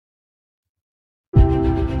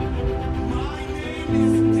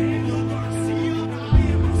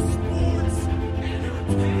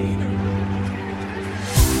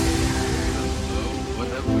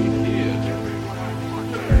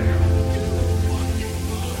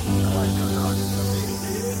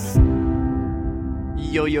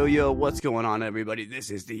Yo, what's going on, everybody?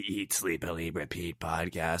 This is the Eat, Sleep, Elite, Repeat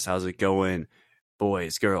podcast. How's it going,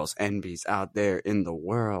 boys, girls, NBs out there in the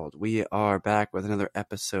world? We are back with another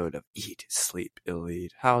episode of Eat, Sleep,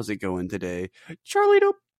 Elite. How's it going today, Charlie?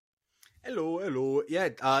 Dope. Hello. Yeah,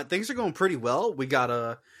 things are going pretty well. We got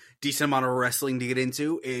a decent amount of wrestling to get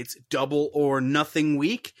into. It's double or nothing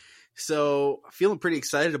week, so feeling pretty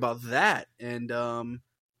excited about that. And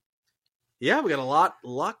yeah, we got a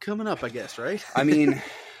lot coming up, I guess, right? I mean,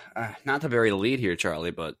 not to bury the lead here, Charlie,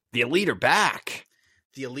 but the Elite are back.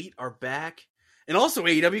 The Elite are back. And also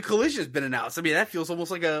AEW Collision has been announced. I mean, that feels almost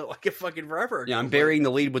like a fucking forever ago. Yeah, I'm burying the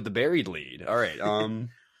lead with the buried lead. All right,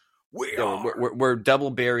 we're double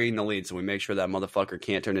burying the lead, so we make sure that motherfucker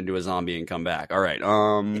can't turn into a zombie and come back. All right.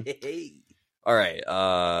 All right.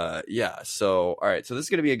 Yeah. So, all right. So this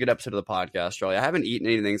is going to be a good episode of the podcast, Charlie. I haven't eaten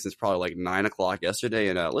anything since probably like 9 o'clock yesterday.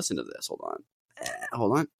 And listen to this. Hold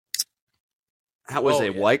on. That was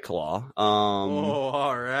White Claw.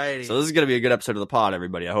 All righty. So this is going to be a good episode of the pod,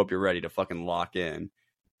 everybody. I hope you're ready to fucking lock in.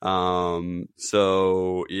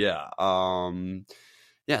 So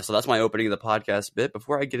yeah, so that's my opening of the podcast bit.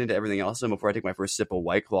 Before I get into everything else, and before I take my first sip of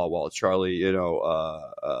White Claw while Charlie,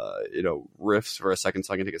 riffs for a second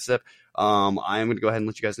so I can take a sip, I'm going to go ahead and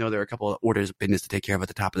let you guys know there are a couple of orders of business to take care of at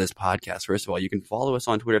the top of this podcast. First of all, you can follow us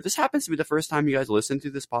on Twitter. If this happens to be the first time you guys listen to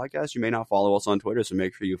this podcast, you may not follow us on Twitter, so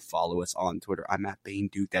make sure you follow us on Twitter. I'm at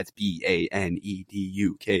Baneduke. That's BANEDUKE. And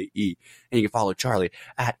you can follow Charlie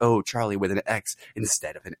at Charlie with an X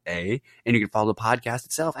instead of an A. And you can follow the podcast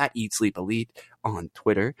itself at Eat Sleep Elite on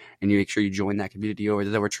Twitter, and you make sure you join that community over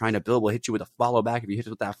there that we're trying to build. We'll hit you with a follow back. If you hit us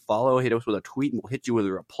with that follow, hit us with a tweet, and we'll hit you with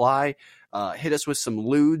a reply. Hit us with some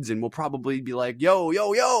lewds, and we'll probably be like, yo.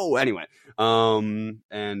 Anyway,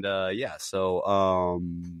 so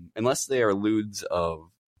unless they are lewds of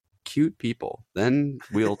cute people, then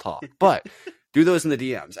we'll talk. But do those in the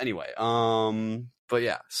DMs anyway. But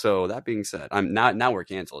yeah, so that being said, now we're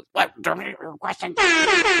canceled. What? Don't answer your question.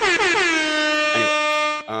 Anyway.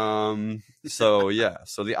 So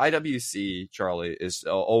the IWC, Charlie, is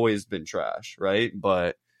always been trash, right?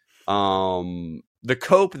 But the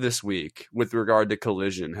cope this week with regard to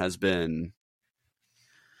Collision has been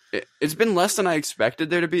it's been less than I expected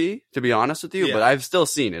there to be honest with you. Yeah. But I've still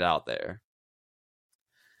seen it out there.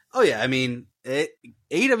 Oh yeah, I mean,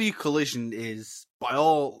 AEW Collision is by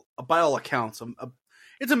all accounts,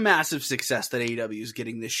 it's a massive success that AEW is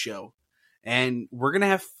getting this show. And we're going to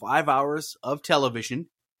have 5 hours of television,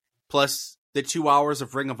 plus the 2 hours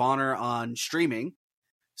of Ring of Honor on streaming.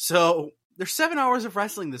 So there's 7 hours of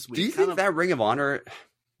wrestling this week. Do you think that Ring of Honor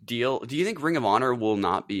deal, do you think Ring of Honor will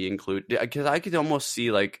not be included? Because I could almost see,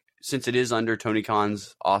 like, since it is under Tony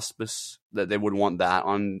Khan's auspice, that they would want that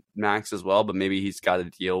on Max as well, but maybe he's got to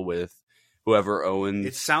deal with whoever owns.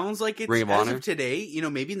 It sounds like it's Ring of Honor. Of today,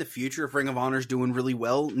 maybe in the future, if Ring of Honor is doing really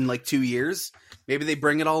well in like 2 years, maybe they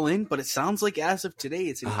bring it all in. But it sounds like as of today,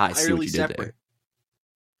 it's entirely separate.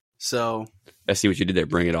 So I see what you did there.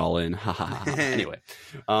 Bring it all in. Anyway,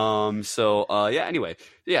 anyway,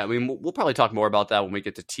 I mean, we'll probably talk more about that when we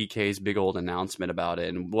get to TK's big old announcement about it,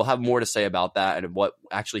 and we'll have more to say about that and what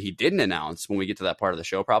actually he didn't announce when we get to that part of the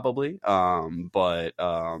show, probably. Because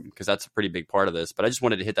that's a pretty big part of this. But I just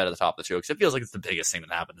wanted to hit that at the top of the show because it feels like it's the biggest thing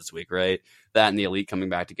that happened this week, right? That and the Elite coming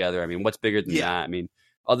back together. I mean, what's bigger than that? I mean,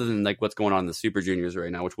 other than like what's going on in the Super Juniors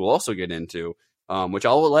right now, which we'll also get into. Which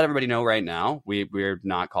I'll let everybody know right now. We're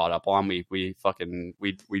not caught up on. We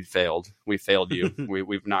failed. We failed you.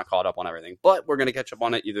 We've not caught up on everything, but we're gonna catch up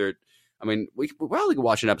on it either. I mean, we probably could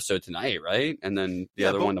watch an episode tonight, right? And then the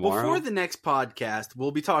other one tomorrow. Before the next podcast,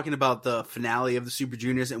 we'll be talking about the finale of the Super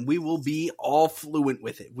Juniors, and we will be all fluent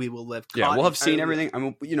with it. We will have we'll have seen everything. I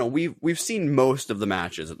mean, we've seen most of the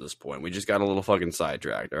matches at this point. We just got a little fucking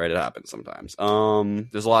sidetracked. All right, it happens sometimes.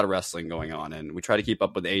 There's a lot of wrestling going on, and we try to keep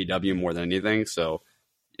up with AEW more than anything. So.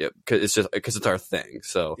 Yeah, because it's our thing.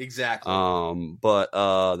 So exactly. But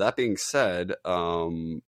that being said,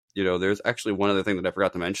 there's actually one other thing that I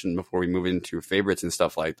forgot to mention before we move into favorites and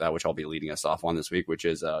stuff like that, which I'll be leading us off on this week, which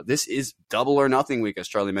is this is double or nothing week, as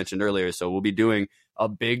Charlie mentioned earlier. So we'll be doing a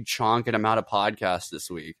big chonking amount of podcasts this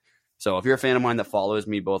week. So if you're a fan of mine that follows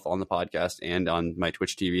me both on the podcast and on my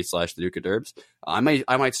Twitch TV / the Duke of Derbs, I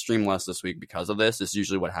might stream less this week because of this. This is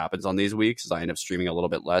usually what happens on these weeks is I end up streaming a little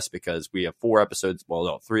bit less because we have 3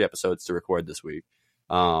 episodes to record this week.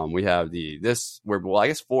 We have I guess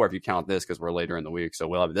 4 if you count this because we're later in the week. So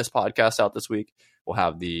we'll have this podcast out this week. We'll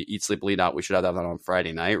have the Eat Sleep Lead out. We should have that on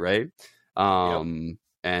Friday night, right? And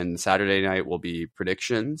Saturday night will be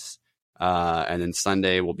predictions. And then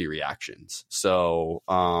Sunday will be reactions. So,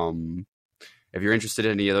 if you're interested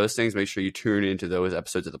in any of those things, make sure you tune into those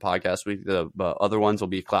episodes of the podcast. The other ones will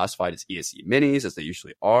be classified as ESE minis, as they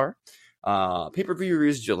usually are. Pay-per-view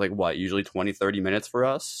reviews are like what, usually 20-30 minutes for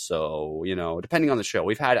us. So, you know, depending on the show,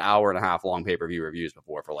 we've had hour and a half long pay-per-view reviews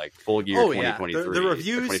before for like Full Gear 2023. The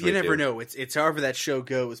reviews, you never know. It's however that show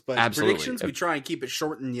goes, but absolutely. Predictions, we try and keep it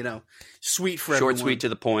short and, you know, sweet for short, everyone. Sweet, to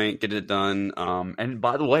the point, get it done. And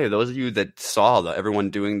by the way, those of you that saw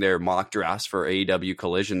everyone doing their mock drafts for AEW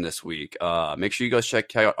Collision this week, make sure you go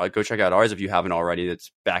check out ours if you haven't already.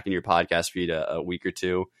 That's back in your podcast feed a week or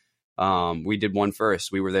two. We did one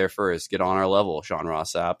first. We were there first. Get on our level, Sean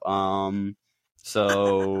Ross Sapp.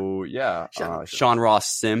 So yeah, Sean Ross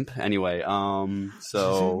Simp. Anyway,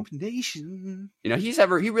 so Nation. You know,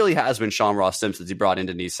 he really has been Sean Ross Simp since he brought in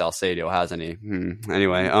Denise Salcedo, hasn't he?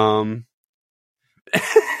 Anyway,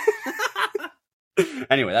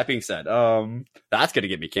 anyway, that being said, that's gonna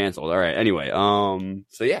get me canceled. All right. Anyway,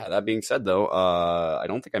 so yeah, that being said, though, I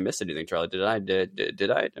don't think I missed anything, Charlie. Did I? Did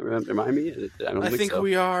I? Remind me? I think so.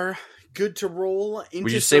 We are good to roll into.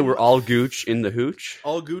 Would you say we're all gooch in the hooch?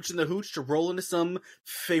 All gooch in the hooch to roll into some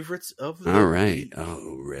favorites of the All right.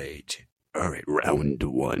 Round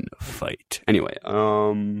one, fight. Anyway,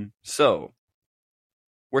 so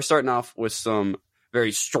we're starting off with some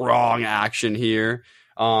very strong action here.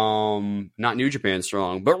 Not New Japan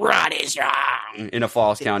strong, but Roddy strong in a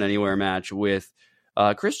Falls Count Anywhere match with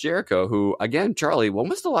Chris Jericho, who, again, Charlie, when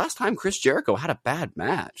was the last time Chris Jericho had a bad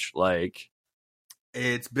match? Like,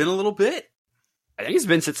 it's been a little bit. I think it's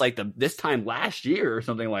been since like this time last year or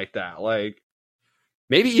something like that. Like,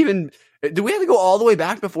 maybe even, do we have to go all the way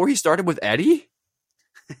back before he started with Eddie?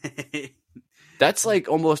 That's like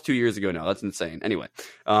almost 2 years ago now. That's insane. Anyway,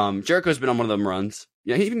 Jericho's been on one of them runs.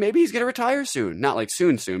 Yeah, maybe he's gonna retire soon. Not like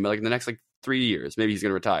soon, but like in the next like 3 years, maybe he's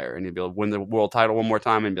gonna retire and he'll be able to win the world title one more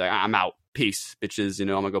time and be like, I'm out, peace, bitches. You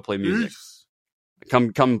know, I'm gonna go play music.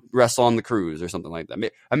 Come wrestle on the cruise or something like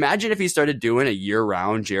that. Imagine if he started doing a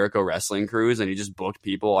year-round Jericho wrestling cruise and he just booked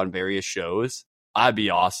people on various shows. I'd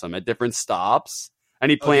be awesome at different stops,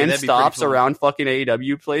 and he planned stops around fucking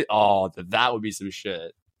AEW place. Oh, that would be some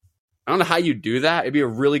shit. I don't know how you do that. It'd be a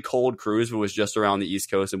really cold cruise if it was just around the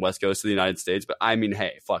East Coast and West Coast of the United States. But I mean,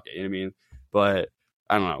 hey, fuck it. You know what I mean? But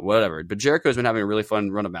I don't know, whatever. But Jericho's been having a really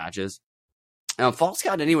fun run of matches. Falls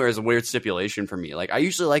Count Anywhere is a weird stipulation for me. Like, I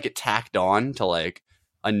usually like it tacked on to like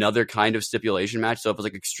another kind of stipulation match. So if it's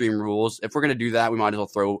like Extreme Rules, if we're going to do that, we might as well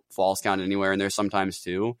throw Falls Count Anywhere in there sometimes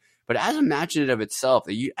too. But as a match in and of itself,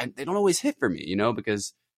 they don't always hit for me, you know,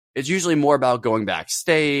 because it's usually more about going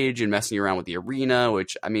backstage and messing around with the arena,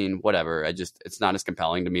 which, I mean, whatever. It's not as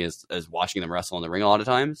compelling to me as watching them wrestle in the ring a lot of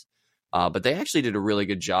times. But they actually did a really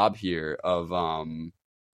good job here of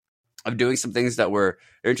doing some things that were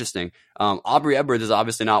interesting. Aubrey Edwards has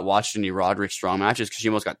obviously not watched any Roderick strong matches because she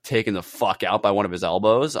almost got taken the fuck out by one of his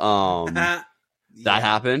elbows. That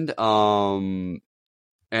happened.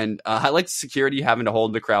 And I liked security having to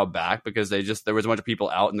hold the crowd back because there was a bunch of people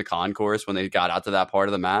out in the concourse when they got out to that part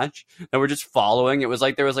of the match that were just following. It was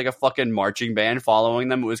like there was like a fucking marching band following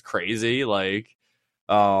them. It was crazy. Like,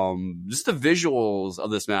 just the visuals of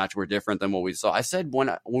this match were different than what we saw. I said when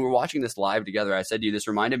we were watching this live together, I said to you, this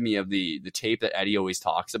reminded me of the tape that Eddie always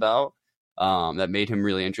talks about, that made him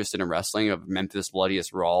really interested in wrestling, of Memphis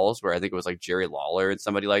Bloodiest Brawls, where I think it was like Jerry Lawler and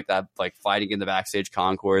somebody like that, like fighting in the backstage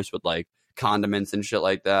concourse with like condiments and shit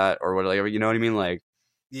like that, or whatever, you know what I mean? Like,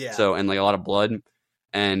 yeah. So, and like a lot of blood,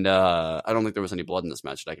 and I don't think there was any blood in this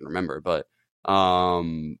match that I can remember, but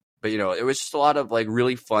you know, it was just a lot of like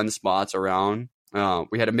really fun spots around.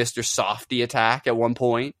 We had a Mr. Softy attack at one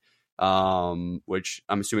point, which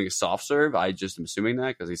I'm assuming is soft serve. I just am assuming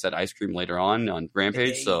that because he said ice cream later on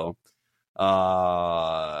Rampage. Hey. So,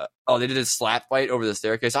 they did a slap fight over the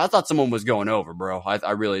staircase. I thought someone was going over, bro.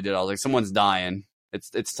 I really did. I was like, someone's dying.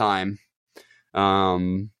 It's time.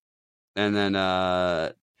 And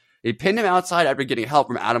then he pinned him outside after getting help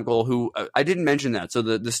from Adam Cole, who I didn't mention that. So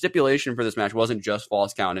the stipulation for this match wasn't just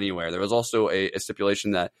Falls Count Anywhere. There was also a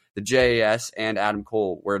stipulation that the JAS and Adam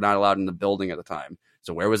Cole were not allowed in the building at the time.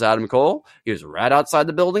 So where was Adam Cole? He was right outside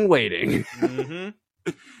the building waiting.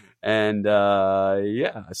 Mm-hmm. And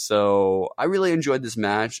yeah, so I really enjoyed this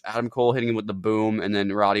match. Adam Cole hitting him with the boom, and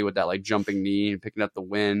then Roddy with that like jumping knee and picking up the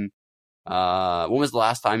win. When was the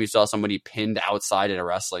last time you saw somebody pinned outside in a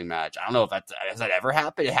wrestling match? I don't know if has that ever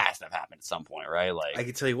happened. It has to have happened at some point, right? Like, I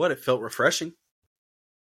can tell you what, it felt refreshing.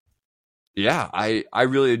 Yeah, I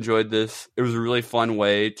really enjoyed this. It was a really fun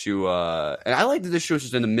way to, and I liked that this show was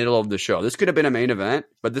just in the middle of the show. This could have been a main event,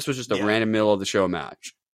 but this was just a random middle of the show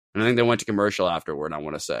match. And I think they went to commercial afterward, I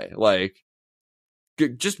want to say. Like,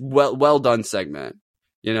 just well done segment.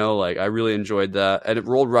 You know, like I really enjoyed that, and it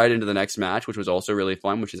rolled right into the next match, which was also really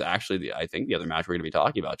fun. Which is actually I think the other match we're going to be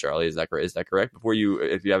talking about. Charlie, is that correct? Before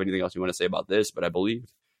if you have anything else you want to say about this, but I believe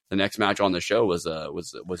the next match on the show was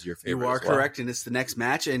your favorite. You are correct, and it's the next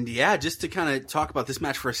match. And yeah, just to kind of talk about this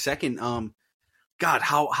match for a second, God,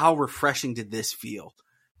 how refreshing did this feel?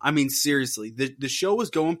 I mean, seriously, the show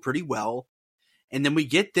was going pretty well, and then we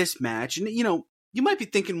get this match, and you know, you might be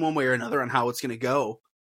thinking one way or another on how it's going to go,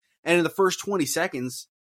 and in the first 20 seconds.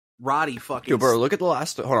 Roddy fucking... Yo, bro, look at the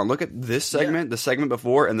last... Hold on, look at this segment, the segment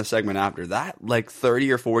before, and the segment after. That, like,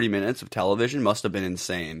 30 or 40 minutes of television must have been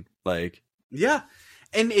insane. Like... Yeah.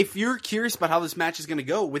 And if you're curious about how this match is going to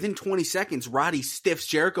go, within 20 seconds, Roddy stiffs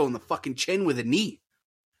Jericho in the fucking chin with a knee.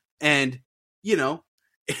 And, you know,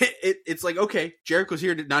 it's like, okay, Jericho's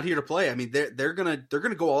not here to play. I mean, they're gonna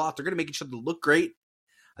go all out. They're going to make each other look great.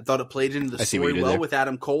 I thought it played into the story well with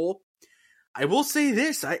Adam Cole. I will say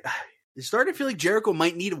this, It's starting to feel like Jericho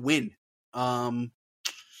might need a win.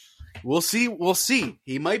 We'll see.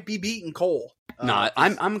 He might be beating Cole.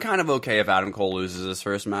 I'm kind of okay if Adam Cole loses his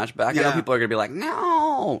first match back. I know people are gonna be like,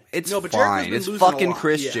 no, but fine. It's fucking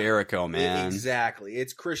Chris Jericho, man. Exactly.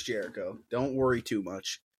 It's Chris Jericho. Don't worry too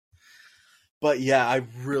much. But yeah, I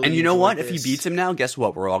really. And you know what? If he beats him now, guess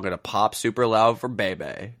what? We're all gonna pop super loud for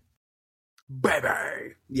Baby.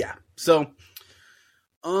 Yeah. So,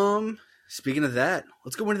 speaking of that,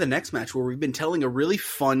 let's go into the next match where we've been telling a really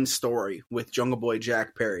fun story with Jungle Boy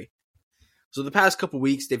Jack Perry. So the past couple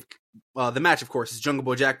weeks, the match, of course, is Jungle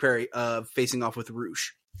Boy Jack Perry facing off with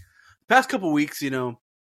Roosh. The past couple weeks, you know,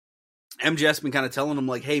 MJF's been kind of telling him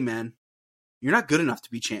like, hey, man, you're not good enough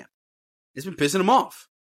to be champ. It's been pissing him off.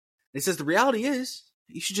 And he says the reality is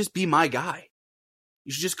you should just be my guy.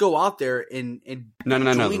 You should just go out there and No.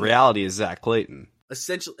 The reality is Zach Clayton.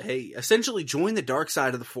 Essentially join the dark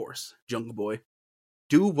side of the Force, Jungle Boy.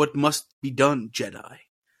 Do what must be done, Jedi.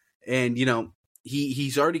 And, you know,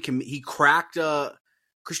 he cracked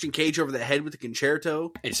Christian Cage over the head with the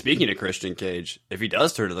concerto. Hey, speaking of Christian Cage, if he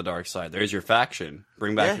does turn to the dark side, there's your faction.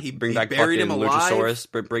 Bring back fucking Luchasaurus.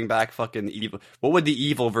 Bring back fucking evil. What would the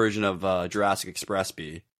evil version of Jurassic Express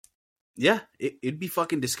be? Yeah, it'd be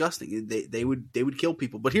fucking disgusting. They would kill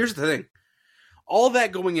people. But here's the thing. All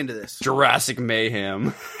that going into this. Jurassic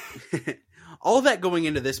Mayhem. All that going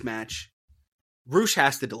into this match, Roosh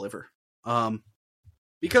has to deliver.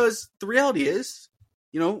 Because the reality is,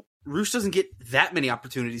 you know, Roosh doesn't get that many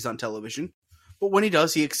opportunities on television, but when he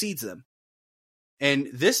does, he exceeds them. And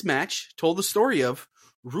this match told the story of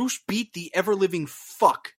Roosh beat the ever-living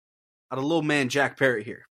fuck out of little man Jack Perry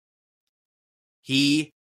here.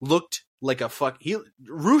 He looked like a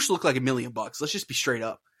Roosh looked like $1 million. Let's just be straight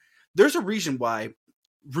up. There's a reason why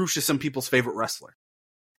Roosh is some people's favorite wrestler.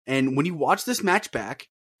 And when you watch this match back,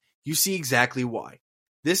 you see exactly why.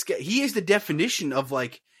 This guy, he is the definition of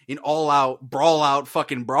like an all-out, brawl-out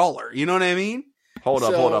fucking brawler. You know what I mean? Hold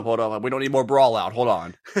up. We don't need more brawl-out. Hold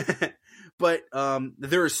on. But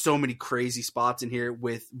there are so many crazy spots in here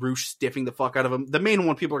with Roosh stiffing the fuck out of him. The main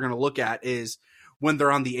one people are going to look at is when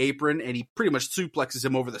they're on the apron and he pretty much suplexes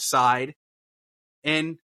him over the side.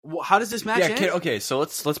 And how does this match end? Okay, so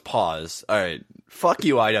let's pause. All right, fuck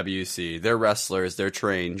you, IWC. They're wrestlers. They're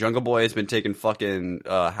trained. Jungle Boy has been taking fucking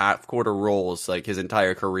half-quarter roles like his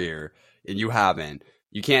entire career, and you haven't.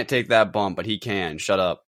 You can't take that bump, but he can. Shut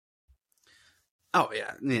up. Oh,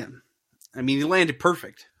 yeah. I mean, he landed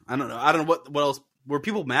perfect. I don't know what else. Were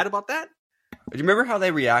people mad about that? Do you remember how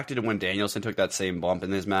they reacted when Danielson took that same bump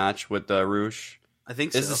in his match with Roosh? I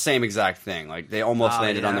think so. It's the same exact thing. Like, they almost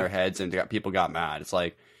landed on their heads, and people got mad. It's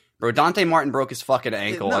like, bro, Dante Martin broke his fucking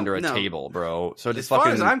ankle under a table, bro. So as far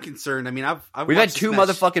as I'm concerned, I mean, we've had two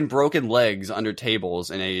motherfucking broken legs under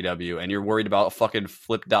tables in AEW, and you're worried about a fucking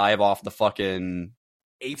flip dive off the fucking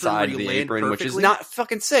side of the apron, which is not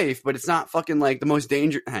fucking safe, but it's not fucking like the most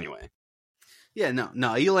dangerous. Anyway. Yeah,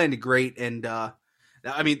 no, he landed great, and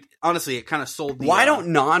I mean, honestly, it kind of sold the. Why don't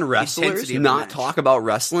non-wrestlers not talk about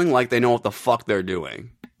wrestling like they know what the fuck they're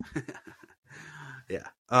doing? Yeah.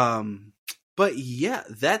 But yeah,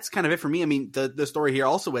 that's kind of it for me. I mean, the story here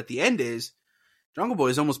also at the end is Jungle Boy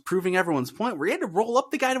is almost proving everyone's point where he had to roll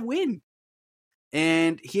up the guy to win.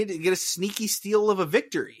 And he had to get a sneaky steal of a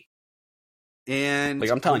victory. And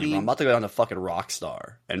like, I'm telling you, bro, I'm about to go down to fucking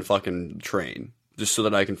Rockstar and fucking train. Just so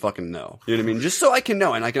that I can fucking know. You know what I mean? Just so I can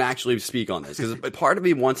know and I can actually speak on this. Because part of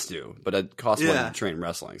me wants to, but it costs money to train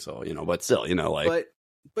wrestling. So, you know, but still, you know, like.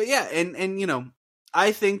 But yeah, and you know,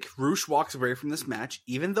 I think Roosh walks away from this match,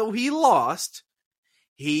 even though he lost,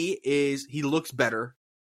 he looks better.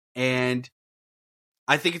 And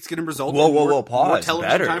I think it's going to result in more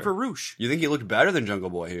television time for Roosh. You think he looked better than Jungle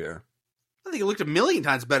Boy here? I think he looked a million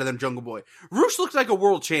times better than Jungle Boy. Roosh looked like a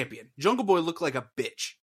world champion. Jungle Boy looked like a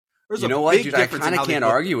bitch. You know what, dude? I kind of can't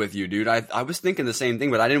argue with you, dude. I was thinking the same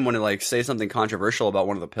thing, but I didn't want to like say something controversial about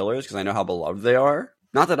one of the pillars because I know how beloved they are.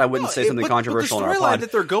 Not that I wouldn't say something controversial in our pod,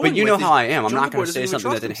 but you know how I am. I'm not going to say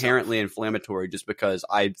something that's inherently inflammatory just because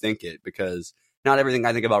I think it, because not everything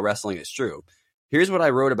I think about wrestling is true. Here's what I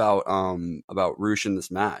wrote about Roosh in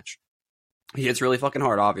this match. He hits really fucking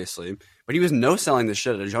hard, obviously, but he was no-selling the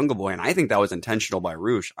shit at a Jungle Boy, and I think that was intentional by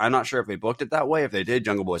Roosh. I'm not sure if they booked it that way. If they did,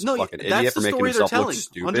 Jungle Boy's a fucking idiot for making himself look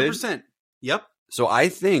stupid. 100%. Yep. So I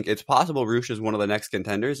think it's possible Roosh is one of the next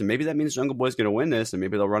contenders, and maybe that means Jungle Boy's going to win this, and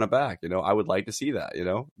maybe they'll run it back. You know, I would like to see that. You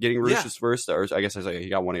know, getting Roosh's first, or I guess he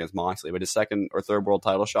got one against Moxley, but his second or third world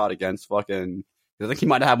title shot against fucking. I think he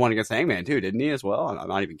might have had one against Hangman too, didn't he? As well. I'm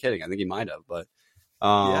not even kidding. I think he might have, but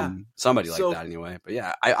somebody like that anyway. But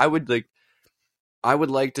yeah, I would like. I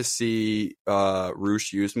would like to see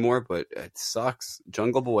Roosh used more, but it sucks.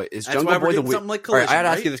 Jungle Boy is Jungle Boy the weakest. Like All right, I gotta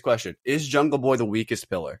ask you this question: is Jungle Boy the weakest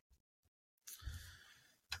pillar?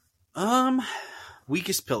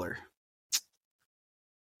 Weakest pillar.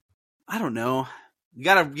 I don't know. You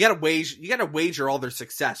gotta wager all their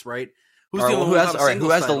success, right? Who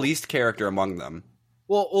has the least character among them?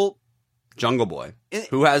 Well, Jungle Boy.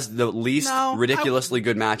 Who has the least ridiculously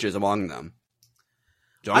good matches among them?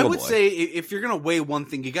 I would say if you're going to weigh one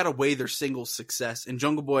thing, you got to weigh their singles success, and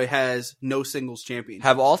Jungle Boy has no singles championship.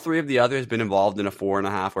 Have all three of the others been involved in a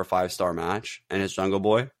 4.5 or 5-star match, and it's Jungle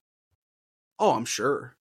Boy? Oh, I'm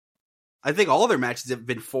sure. I think all their matches have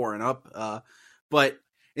been 4 and up, but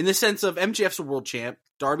in the sense of MJF's a world champ,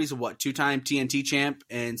 Darby's a 2-time TNT champ,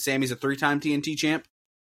 and Sammy's a 3-time TNT champ.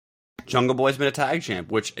 Jungle Boy's been a tag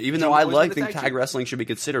champ, which even though I think tag wrestling should be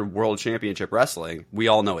considered world championship wrestling, we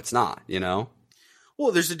all know it's not, you know?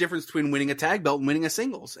 Well, there's a difference between winning a tag belt and winning a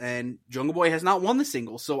singles, and Jungle Boy has not won the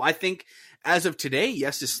singles. So I think as of today,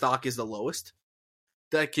 yes, his stock is the lowest.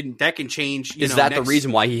 That can change. Is that the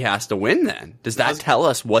reason why he has to win then? Does that tell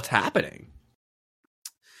us what's happening?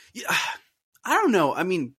 Yeah, I don't know. I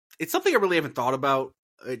mean, it's something I really haven't thought about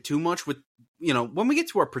too much with, when we get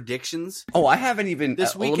to our predictions. Oh, I haven't even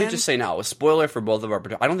this weekend. Let me just say now, a spoiler for both of our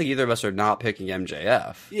predictions. I don't think either of us are not picking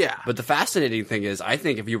MJF. Yeah. But the fascinating thing is, I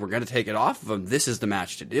think if you were going to take it off of him, this is the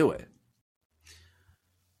match to do it.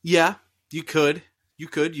 Yeah, you could. You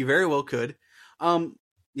very well could.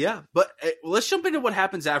 Yeah, but let's jump into what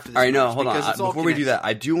happens after this. All right, no, hold on. Before we do that,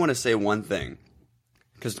 I do want to say one thing.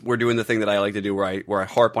 Because we're doing the thing that I like to do where I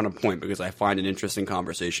harp on a point because I find an interesting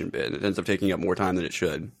conversation bit. And it ends up taking up more time than it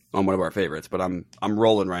should on one of our favorites. But I'm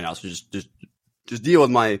rolling right now, so just deal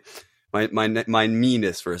with my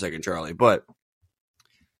meanness for a second, Charlie. But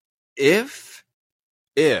if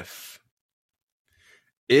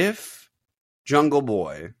Jungle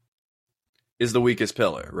Boy is the weakest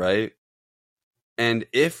pillar, right? And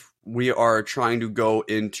if we are trying to go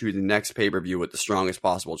into the next pay-per-view with the strongest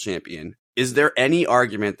possible champion, is there any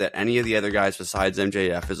argument that any of the other guys besides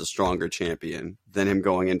MJF is a stronger champion than him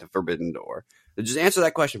going into Forbidden Door? Just answer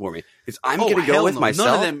that question for me. Because I'm going to go with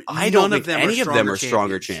myself. I don't think any of them are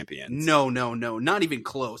stronger champions. No, not even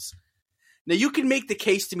close. Now, you can make the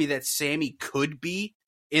case to me that Sammy could be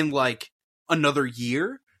in like another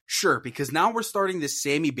year. Sure, because now we're starting this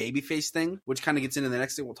Sammy babyface thing, which kind of gets into the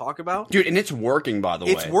next thing we'll talk about. Dude, and it's working, by the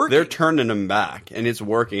way. It's working. They're turning him back, and it's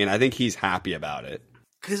working, and I think he's happy about it.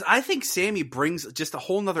 Because I think Sammy brings just a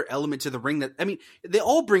whole nother element to the ring that, I mean, they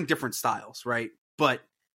all bring different styles, right? But,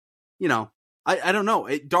 I don't know.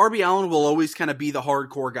 Darby Allin will always kind of be the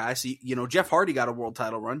hardcore guy. So, Jeff Hardy got a world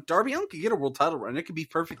title run. Darby Allin could get a world title run. It could be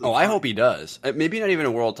perfectly fine. I hope he does. Maybe not even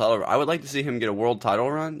a world title run. I would like to see him get a world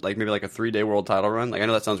title run, like maybe like a 3-day world title run. Like, I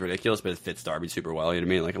know that sounds ridiculous, but it fits Darby super well. You know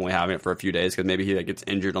what I mean? Like, only having it for a few days because maybe he gets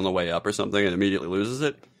injured on the way up or something and immediately loses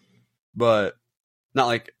it. But not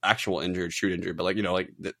like actual injured, shoot injured, but like,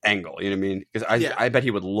 like the angle, you know what I mean? Because I bet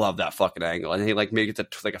he would love that fucking angle. And he maybe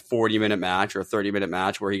gets like a 40-minute match or a 30-minute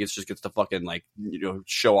match where he just gets to fucking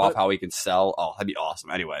show off how he can sell. Oh, that'd be awesome.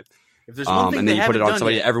 Anyway. If there's one thing and then you put it on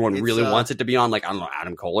somebody yet, everyone really wants it to be on, like, I don't know,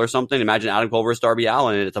 Adam Cole or something. Imagine Adam Cole versus Darby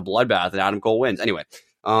Allin and it's a bloodbath and Adam Cole wins. Anyway.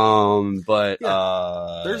 There's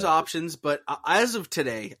options, but as of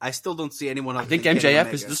today, I still don't see anyone else. I think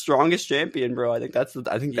MJF is the strongest champion, bro. I think that's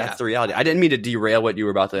the reality. I didn't mean to derail what you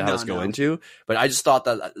were about to have us go into, but I just thought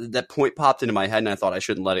that point popped into my head and I thought I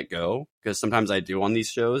shouldn't let it go because sometimes I do on these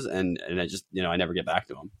shows and I just, I never get back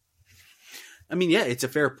to them. I mean, yeah, it's a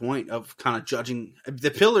fair point of kind of judging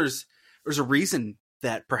the pillars. There's a reason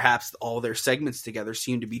that perhaps all their segments together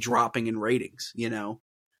seem to be dropping in ratings,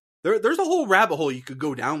 There's a whole rabbit hole you could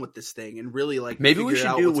go down with this thing and really like. Maybe we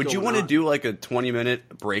should do. Would you want to do like a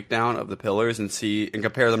 20-minute breakdown of the pillars and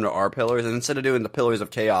compare them to our pillars? And instead of doing the Pillars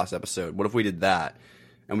of Chaos episode, what if we did that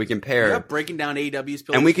and we compare? Breaking down AEW's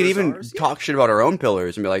pillars, and we could even talk shit about our own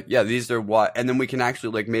pillars and be like, yeah, these are what, and then we can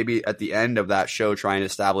actually like maybe at the end of that show try and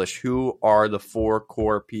establish who are the 4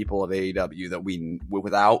 core people of AEW that we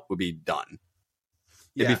without would be done.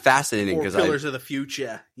 It'd be fascinating because pillars of the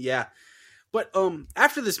future, yeah. But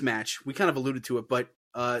after this match, we kind of alluded to it, but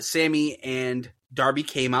Sammy and Darby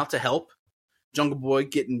came out to help Jungle Boy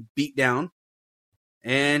getting beat down.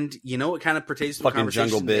 And, it kind of pertains to the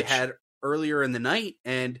conversation they had earlier in the night.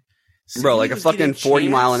 And bro, like a fucking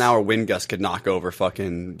 40-mile-an-hour wind gust could knock over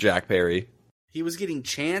fucking Jack Perry. He was getting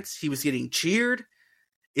chants. He was getting cheered.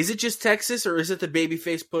 Is it just Texas or is it the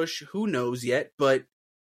babyface push? Who knows yet? But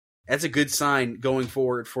that's a good sign going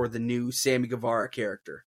forward for the new Sammy Guevara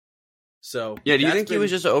character. So yeah, do you think he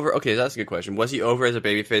was just over? Okay, that's a good question. Was he over as a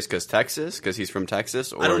babyface because he's from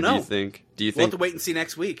Texas, or I don't know. Do you think we'll have to wait and see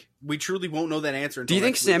next week? We truly won't know that answer. Do you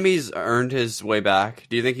think Sammy's earned his way back?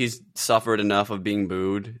 Do you think he's suffered enough of being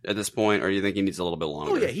booed at this point, or do you think he needs a little bit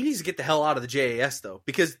longer? Oh yeah, he needs to get the hell out of the JAS though,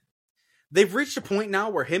 because they've reached a point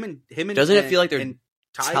now where him and doesn't it feel like they're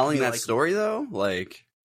telling that story though, like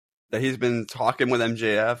that he's been talking with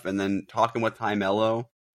MJF and then talking with Ty Mello.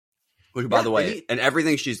 Which, by the way, and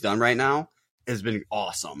everything she's done right now has been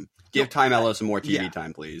awesome. Give Ty Mello some more TV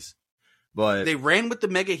time, please. But they ran with the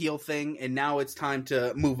mega heel thing, and now it's time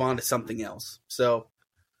to move on to something else. So,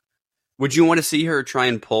 would you want to see her try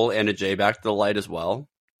and pull Anna Jay back to the light as well?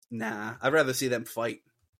 Nah, I'd rather see them fight.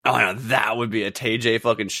 Oh, no, that would be a TJ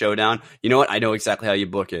fucking showdown. You know what? I know exactly how you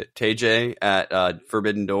book it. TJ at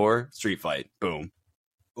Forbidden Door, street fight. Boom.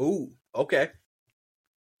 Ooh, okay.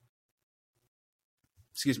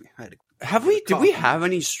 Excuse me. Did we have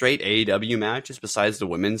any straight AEW matches besides the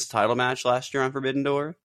women's title match last year on Forbidden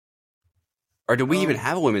Door? Or did we even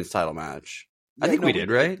have a women's title match? I think we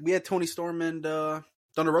did, right? We had Toni Storm and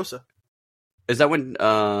Thunder Rosa. Is that when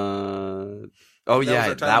that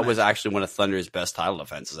was actually one of Thunder's best title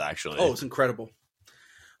defenses, actually. Oh, it's incredible.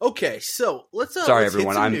 Okay, so let's Sorry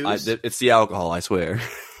everyone, it's the alcohol, I swear.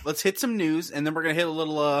 Let's hit some news and then we're going to hit a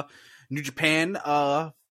little New Japan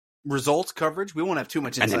results coverage. We won't have too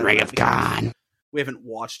much insight. And then Ring of God. We haven't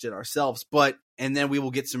watched it ourselves, and then we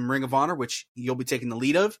will get some Ring of Honor, which you'll be taking the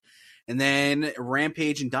lead of, and then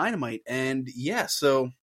Rampage and Dynamite. And yeah,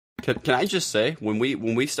 so can I just say when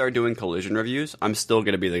we start doing Collision reviews, I'm still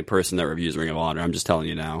going to be the person that reviews Ring of Honor. I'm just telling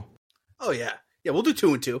you now. Oh yeah, we'll do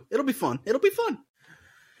 2 and 2. It'll be fun.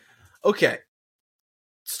 Okay,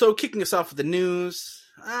 so kicking us off with the news,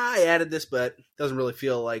 I added this, but it doesn't really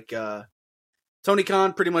feel like. Tony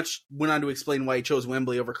Khan pretty much went on to explain why he chose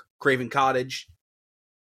Wembley over Craven Cottage.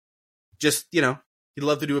 Just, he'd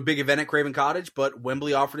love to do a big event at Craven Cottage, but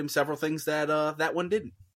Wembley offered him several things that that one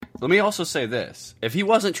didn't. Let me also say this. If he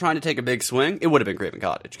wasn't trying to take a big swing, it would have been Craven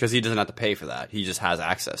Cottage, because he doesn't have to pay for that. He just has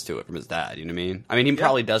access to it from his dad, you know what I mean? I mean, he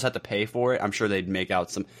probably does have to pay for it. I'm sure they'd make out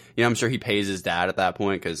some, I'm sure he pays his dad at that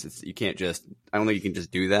point, because you can't just, I don't think you can just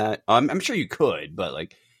do that. I'm sure you could, but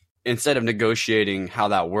like, instead of negotiating how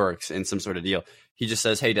that works in some sort of deal, he just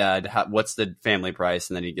says, hey, Dad, what's the family price?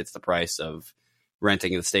 And then he gets the price of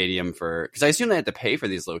renting the stadium because I assume they have to pay for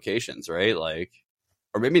these locations, right? Like,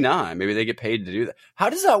 or maybe not. Maybe they get paid to do that.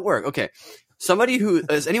 How does that work? Okay. Somebody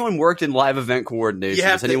has anyone worked in live event coordination?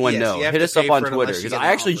 Does anyone know? Hit us up on Twitter, because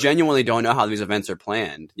I actually genuinely don't know how these events are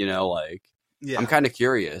planned. I'm kind of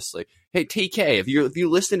curious. Like, hey, TK, if you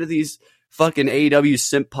listen to these fucking AEW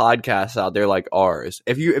simp podcasts out there like ours,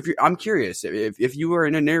 I'm curious if you were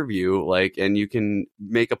in an interview, like, and you can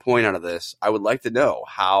make a point out of this, I would like to know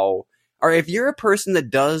how, or if you're a person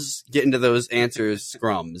that does get into those answers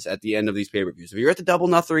scrums at the end of these pay-per-views, if you're at the double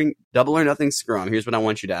or nothing scrum, here's what I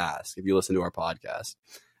want you to ask. If you listen to our podcast,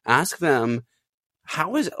 ask them,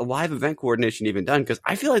 how is live event coordination even done? Because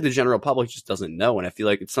I feel like the general public just doesn't know, and I feel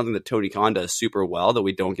like it's something that Tony Khan does super well that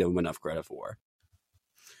we don't give him enough credit for.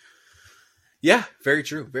 Yeah, very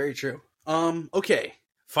true. Very true. Okay.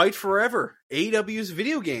 Fight Forever, AEW's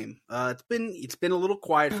video game. It's been a little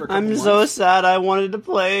quiet for a couple months. I'm so sad I wanted to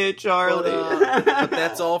play it, Charlie. But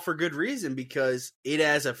that's all for good reason, because it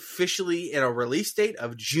has officially in a release date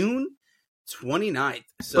of June 29th.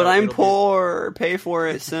 So but I'm poor. Pay for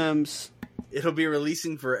it, Sims. It'll be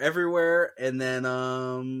releasing for everywhere, and then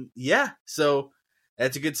so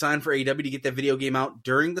that's a good sign for AEW to get that video game out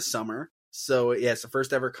during the summer. So, yeah, it's the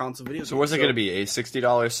first ever console video. So, what's it going to be? $60,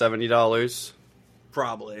 $70?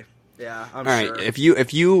 Probably. Yeah, I'm All sure. right, if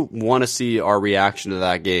you want to see our reaction to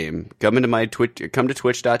that game, come to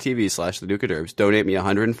twitch.tv/the Duke of Derbs. Donate me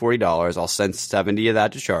 $140. I'll send 70 of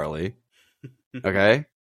that to Charlie. Okay?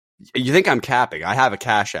 You think I'm capping? I have a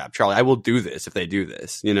Cash App, Charlie. I will do this if they do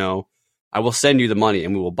this. You know, I will send you the money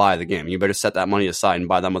and we will buy the game. You better set that money aside and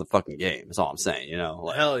buy that motherfucking game. That's all I'm saying. You know,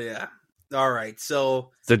 like, hell yeah. All right, so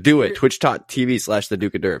do it. Twitch.tv/the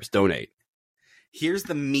Duke of Derbs. Donate. Here's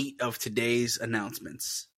the meat of today's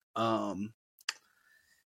announcements. AEW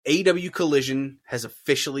Collision has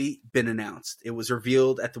officially been announced. It was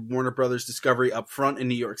revealed at the Warner Brothers Discovery Upfront in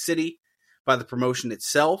New York City by the promotion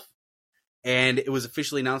itself, and it was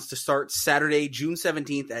officially announced to start Saturday, June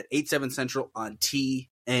 17th at 8/7 Central on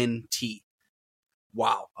TNT.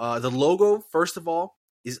 Wow. The logo, first of all,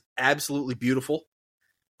 is absolutely beautiful.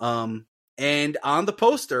 And on the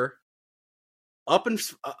poster, up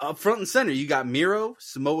front and center, you got Miro,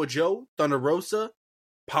 Samoa Joe, Thunder Rosa,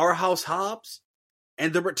 Powerhouse Hobbs,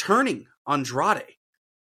 and the returning Andrade.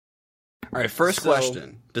 All right, first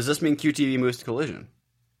question. Does this mean QTV moves to Collision?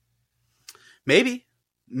 Maybe.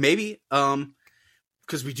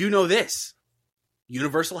 Because we do know this.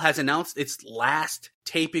 Universal has announced its last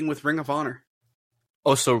taping with Ring of Honor.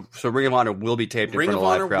 Oh, so Ring of Honor will be taped in Ring front of of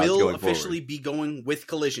live Honor crowds will going officially forward. be going with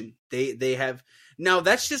Collision. They have now.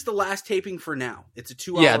 That's just the last taping for now. It's a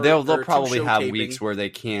 2-hour. Yeah, they'll probably have taping. weeks where they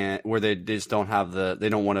just don't have they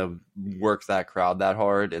don't want to work that crowd that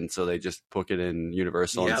hard, and so they just book it in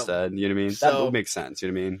Universal instead. You know what I mean? That would make sense. You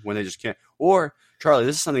know what I mean? When they just can't. Or Charlie,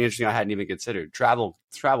 this is something interesting I hadn't even considered. Travel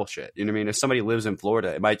shit. You know what I mean? If somebody lives in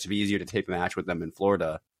Florida, it might just be easier to tape a match with them in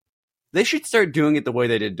Florida. They should start doing it the way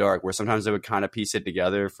they did Dark, where sometimes they would kind of piece it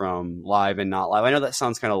together from live and not live. I know that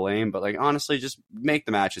sounds kind of lame, but like honestly, just make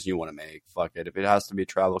the matches you want to make. Fuck it. If it has to be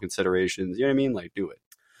travel considerations, you know what I mean? Like, do it.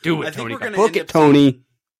 Do it, Tony. Book it, Tony.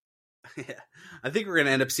 Yeah, I think we're gonna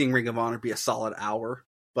end up seeing Ring of Honor be a solid hour,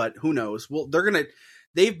 but who knows? Well,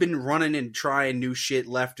 they've been running and trying new shit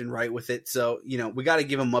left and right with it, so we got to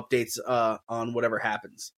give them updates on whatever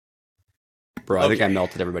happens. Bro, I think I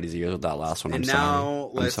melted everybody's ears with that last one. I'm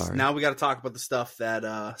sorry. Now we got to talk about the stuff that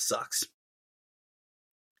sucks.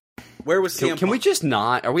 Where was CM Punk? Can we just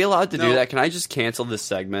not? Are we allowed to do that? Can I just cancel this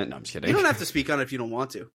segment? No, I'm just kidding. You don't have to speak on it if you don't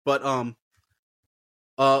want to. But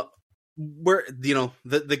where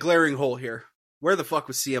the glaring hole here? Where the fuck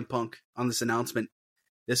was CM Punk on this announcement?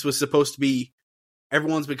 This was supposed to be.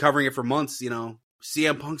 Everyone's been covering it for months.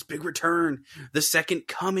 CM Punk's big return, the second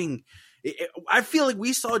coming. I feel like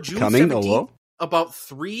we saw June 17th about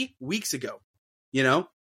 3 weeks ago,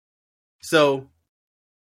 So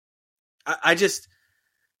I just,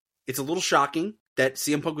 it's a little shocking that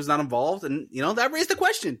CM Punk was not involved. And, that raised the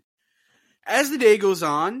question. As the day goes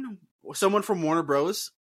on, someone from Warner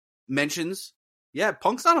Bros. Mentions, yeah,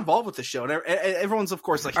 Punk's not involved with the show. And everyone's, of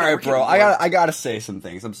course, like, all right, bro, I gotta say some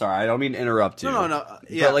things. I'm sorry. I don't mean to interrupt you. No.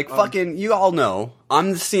 Yeah, but, fucking, you all know,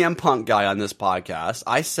 I'm the CM Punk guy on this podcast.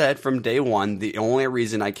 I said from day one, the only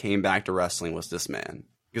reason I came back to wrestling was this man.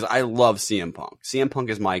 Because I love CM Punk. CM Punk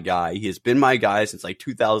is my guy. He has been my guy since,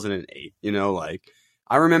 2008.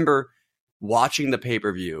 I remember watching the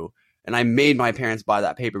pay-per-view, and I made my parents buy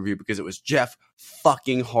that pay-per-view because it was Jeff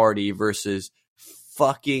fucking Hardy versus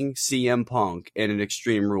fucking CM Punk in an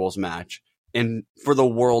Extreme Rules match and for the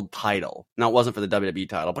world title. Now, it wasn't for the WWE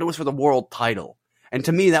title, but it was for the world title. And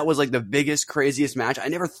to me, that was the biggest, craziest match I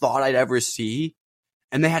never thought I'd ever see.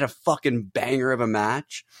 And they had a fucking banger of a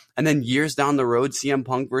match. And then years down the road, CM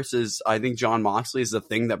Punk versus, I think, Jon Moxley is the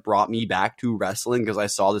thing that brought me back to wrestling because I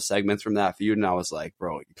saw the segments from that feud and I was like,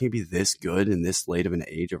 bro, you can't be this good in this late of an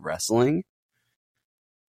age of wrestling.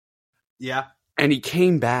 Yeah. And he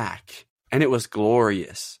came back. And it was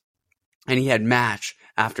glorious. And he had match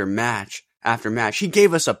after match after match. He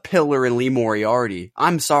gave us a pillar in Lee Moriarty.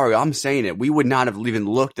 I'm sorry, I'm saying it. We would not have even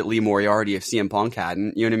looked at Lee Moriarty if CM Punk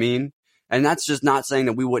hadn't. You know what I mean? And that's just not saying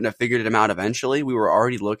that we wouldn't have figured him out eventually. We were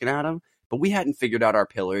already looking at him. But we hadn't figured out our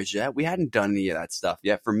pillars yet. We hadn't done any of that stuff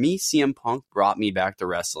yet. For me, CM Punk brought me back to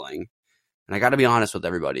wrestling. And I got to be honest with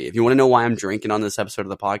everybody. If you want to know why I'm drinking on this episode of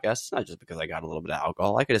the podcast, it's not just because I got a little bit of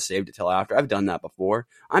alcohol. I could have saved it till after. I've done that before.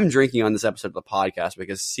 I'm drinking on this episode of the podcast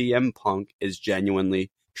because CM Punk is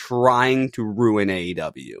genuinely trying to ruin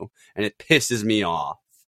AEW. And it pisses me off.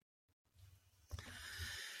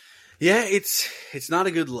 Yeah, it's not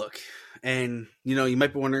a good look. And, you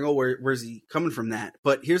might be wondering, where's he coming from that?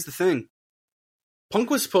 But here's the thing. Punk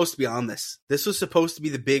was supposed to be on this. This was supposed to be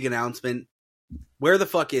the big announcement. Where the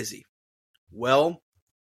fuck is he? Well,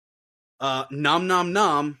 Nom Nom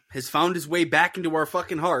Nom has found his way back into our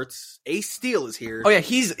fucking hearts. Ace Steel is here. Oh yeah,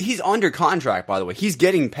 he's under contract, by the way. He's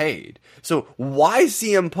getting paid. So why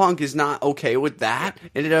CM Punk is not okay with that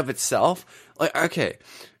in and of itself? Like, okay,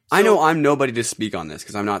 I know I'm nobody to speak on this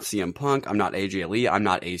because I'm not CM Punk, I'm not AJ Lee, I'm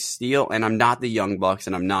not Ace Steel, and I'm not the Young Bucks,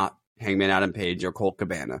 and I'm not Hangman Adam Page or Colt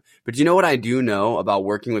Cabana. But you know what I do know about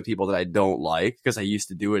working with people that I don't like, because I used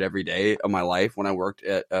to do it every day of my life when I worked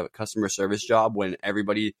at a customer service job, when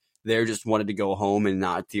everybody there just wanted to go home and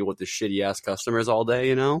not deal with the shitty ass customers all day,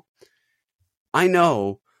 you know? I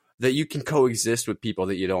know that you can coexist with people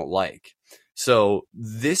that you don't like. So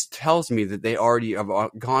this tells me that they already have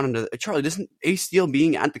gone into Charlie, doesn't Ace Steel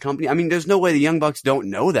being at the company? I mean, there's no way the Young Bucks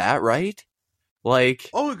don't know that, right? Like,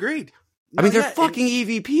 oh, agreed. I mean, they're fucking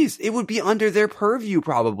EVPs. It would be under their purview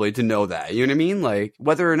probably to know that. You know what I mean? Like,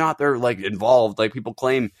 whether or not they're like involved, like people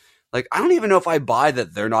claim. Like, I don't even know if I buy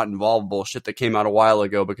that they're not involved bullshit that came out a while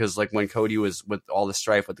ago, because like when Cody was with all the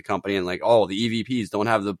strife with the company and like, oh, the EVPs don't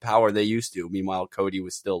have the power they used to. Meanwhile, Cody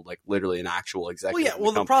was still like literally an actual executive. Well, yeah.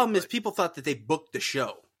 Well, the problem is people thought that they booked the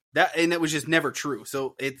show, and that was just never true.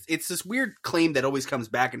 So it's this weird claim that always comes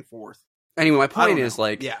back and forth. Anyway, my point is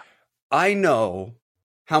like, yeah, I know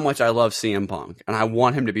how much I love CM Punk, and I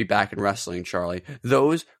want him to be back in wrestling, Charlie.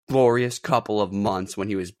 Those glorious couple of months when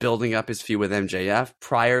he was building up his feud with MJF,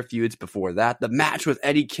 prior feuds before that, the match with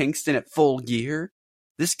Eddie Kingston at Full Gear,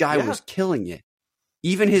 this guy was killing it.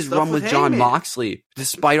 Even his run with Jon Moxley,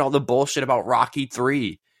 despite all the bullshit about Rocky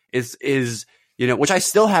 3, is you know, which I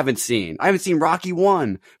still haven't seen. I haven't seen Rocky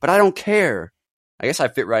 1, but I don't care. I guess I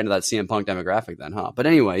fit right into that CM Punk demographic then, huh? But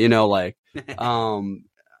anyway, you know, like,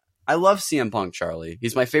 I love CM Punk, Charlie.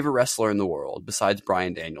 He's my favorite wrestler in the world, besides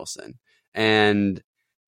Bryan Danielson. And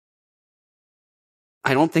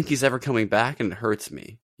I don't think he's ever coming back, and it hurts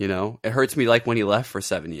me. You know? It hurts me like when he left for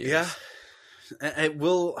 7 years. Yeah. It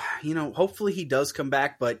will, you know, hopefully he does come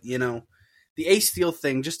back, but, you know, the Ace Steel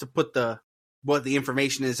thing, just to put what the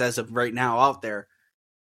information is as of right now out there,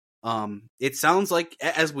 it sounds like,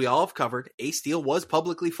 as we all have covered, Ace Steel was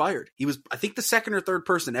publicly fired. He was, I think, the second or third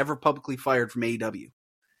person ever publicly fired from AEW.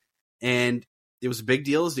 And it was a big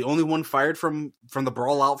deal. It's the only one fired from the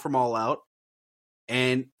Brawl Out from All Out.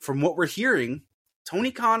 And from what we're hearing, Tony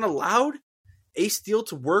Khan allowed Ace Steel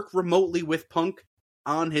to work remotely with Punk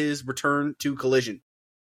on his return to Collision.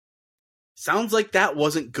 Sounds like that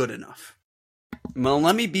wasn't good enough. Well,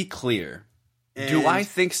 let me be clear. Do I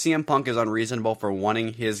think CM Punk is unreasonable for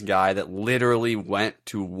wanting his guy that literally went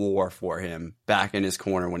to war for him back in his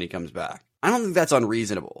corner when he comes back? I don't think that's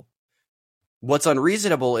unreasonable. What's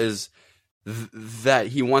unreasonable is that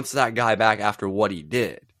he wants that guy back after what he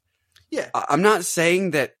did. Yeah. I'm not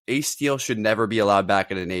saying that Ace Steel should never be allowed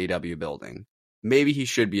back in an AEW building. Maybe he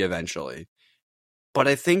should be eventually. But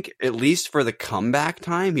I think, at least for the comeback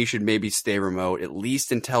time, he should maybe stay remote, at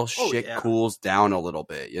least until shit cools down a little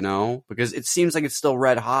bit, you know? Because it seems like it's still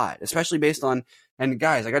red hot, especially based on... And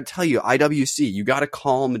guys, I gotta tell you, IWC, you gotta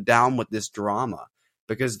calm down with this drama.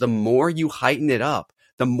 Because the more you heighten it up,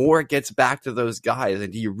 the more it gets back to those guys.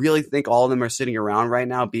 And do you really think all of them are sitting around right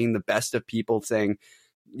now being the best of people saying,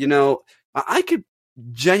 you know, I could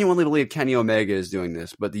genuinely believe Kenny Omega is doing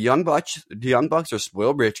this, but the Young Bucks are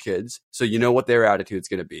spoiled rich kids, so you know what their attitude's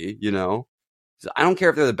going to be, you know? So I don't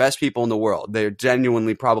care if they're the best people in the world. They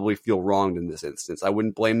genuinely probably feel wronged in this instance. I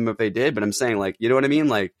wouldn't blame them if they did, but I'm saying, like, you know what I mean?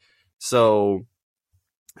 Like, so...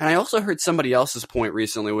 And I also heard somebody else's point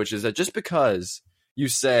recently, which is that just because you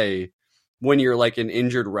say... when you're like an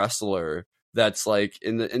injured wrestler that's like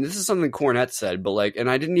and this is something Cornette said, but like, and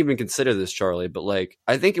I didn't even consider this, Charlie, but like,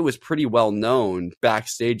 I think it was pretty well known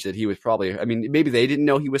backstage that he was probably, I mean, maybe they didn't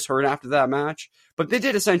know he was hurt after that match, but they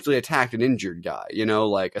did essentially attack an injured guy, you know,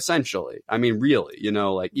 like essentially, I mean, really, you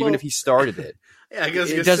know, like even if he started it, yeah, I guess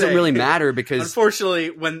it doesn't really matter because unfortunately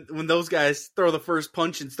when those guys throw the first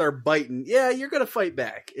punch and start biting, yeah, you're going to fight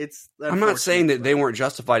back. I'm not saying that they weren't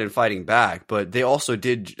justified in fighting back, but they also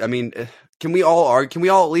did. I mean, Can we all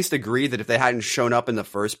at least agree that if they hadn't shown up in the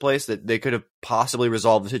first place, that they could have possibly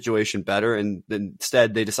resolved the situation better, and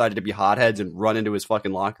instead they decided to be hotheads and run into his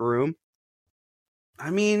fucking locker room? I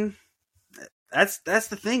mean, that's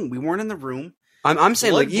the thing. We weren't in the room. I'm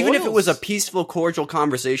saying, like, even if it was a peaceful, cordial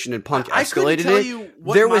conversation and Punk escalated it,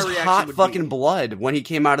 there was hot fucking blood when he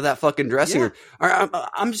came out of that fucking dressing room.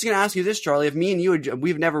 I'm just going to ask you this, Charlie. If me and you,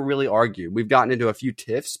 we've never really argued. We've gotten into a few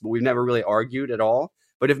tiffs, but we've never really argued at all.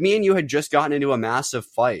 But if me and you had just gotten into a massive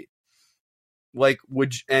fight, like,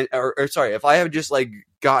 if I had just, like,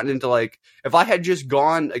 gotten into, like, if I had just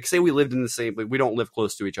gone, like, say we lived in the same, like, we don't live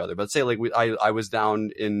close to each other, but say, like, I was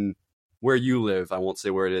down in where you live, I won't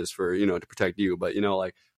say where it is for, you know, to protect you, but, you know,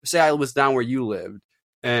 like, say I was down where you lived,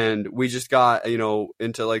 and we just got,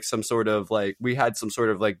 into like some sort of like, we had some sort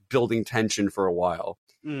of like building tension for a while.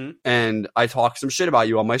 Mm-hmm. And I talked some shit about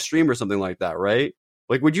you on my stream or something like that, right?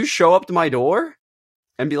 Like, would you show up to my door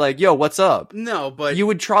and be like, yo, what's up? No, but you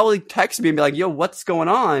would probably text me and be like, yo, what's going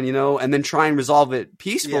on? And then try and resolve it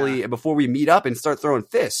peacefully before we meet up and start throwing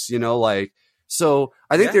fists, so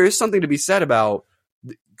I think there is something to be said about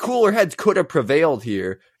cooler heads could have prevailed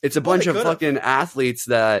here. It's a bunch of fucking athletes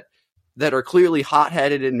that are clearly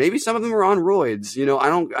hot-headed, and maybe some of them are on roids.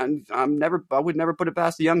 I would never put it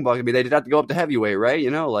past the Young Bucks. I mean, they did have to go up to heavyweight, right?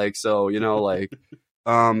 And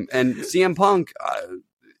CM Punk,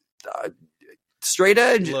 straight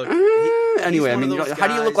edge. Look, anyway, I mean, how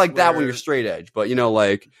do you look like that when you're straight edge? But he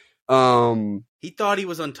thought he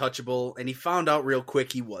was untouchable, and he found out real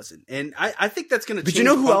quick he wasn't. And I think that's going to change. But you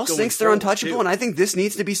know who Punk else thinks they're untouchable? Too. And I think this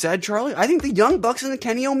needs to be said, Charlie. I think the Young Bucks and the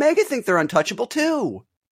Kenny Omega think they're untouchable too.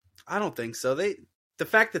 I don't think so. The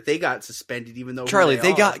fact that they got suspended, even though Charlie,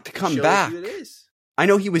 they got to come back. I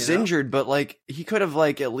know he was injured, but like he could have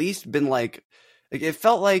like at least been like it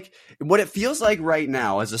felt like what it feels like right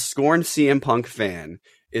now as a scorned CM Punk fan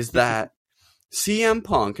is that CM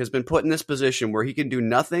Punk has been put in this position where he can do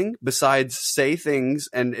nothing besides say things,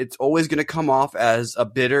 and it's always going to come off as a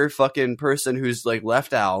bitter fucking person who's like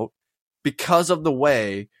left out because of the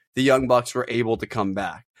way the Young Bucks were able to come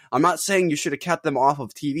back. I'm not saying you should have kept them off of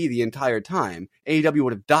TV the entire time. AEW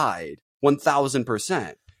would have died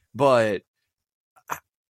 1,000%. But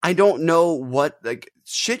I don't know what, like,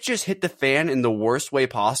 shit just hit the fan in the worst way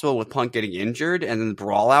possible with Punk getting injured and then the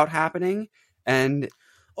brawl out happening. And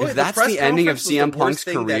if that's the ending of CM Punk's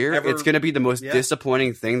career, it's going to be the most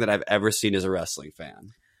disappointing thing that I've ever seen as a wrestling fan.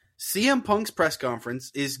 CM Punk's press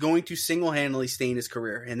conference is going to single-handedly stain his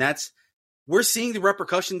career. And we're seeing the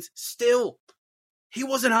repercussions still. He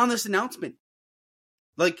wasn't on this announcement.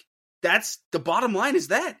 Like, that's the bottom line is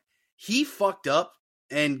that he fucked up,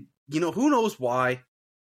 and who knows why.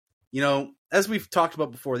 As we've talked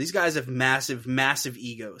about before, these guys have massive, massive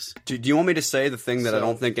egos. Do you want me to say the thing that I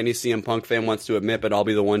don't think any CM Punk fan wants to admit, but I'll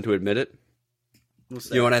be the one to admit it? You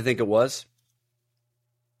know what I think it was?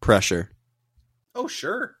 Pressure. Oh,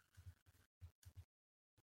 sure.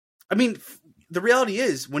 I mean, the reality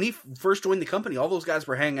is, when he first joined the company, all those guys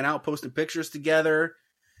were hanging out, posting pictures together,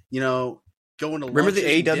 going to remember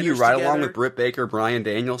the AEW ride along with Britt Baker, Bryan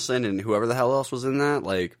Danielson, and whoever the hell else was in that?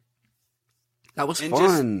 Like, that was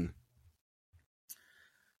fun.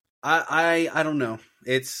 I don't know.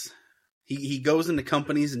 It's he goes into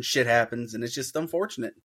companies and shit happens, and it's just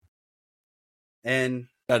unfortunate. And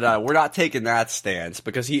we're not taking that stance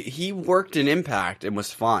because he worked in Impact and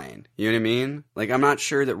was fine. You know what I mean? Like, I'm not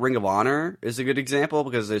sure that Ring of Honor is a good example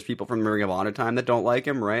because there's people from the Ring of Honor time that don't like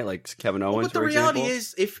him, right? Like Kevin Owens. But the reality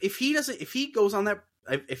is, if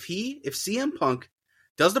CM Punk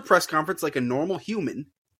does the press conference like a normal human,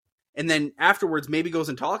 and then afterwards maybe goes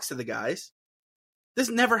and talks to the guys, this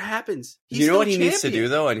never happens. You know what he needs to do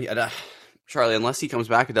though, and Charlie, unless he comes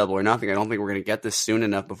back at Double or Nothing, I don't think we're going to get this soon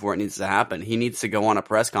enough before it needs to happen. He needs to go on a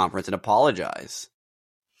press conference and apologize.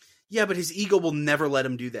 Yeah, but his ego will never let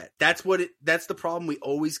him do that. That's the problem we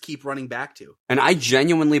always keep running back to. And I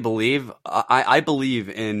genuinely believe, I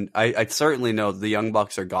certainly know the Young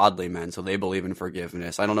Bucks are godly men, so they believe in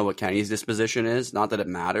forgiveness. I don't know what Kenny's disposition is, not that it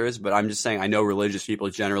matters, but I'm just saying I know religious people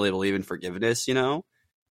generally believe in forgiveness,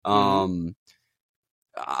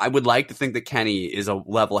 I would like to think that Kenny is a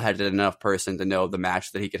level-headed enough person to know the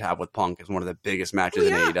match that he could have with Punk is one of the biggest matches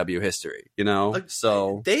in AEW history,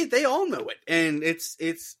 So they all know it, and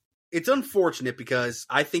it's unfortunate because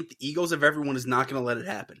I think the egos of everyone is not going to let it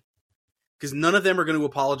happen because none of them are going to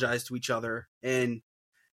apologize to each other, and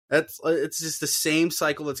it's just the same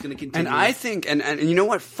cycle that's going to continue. And I think, and you know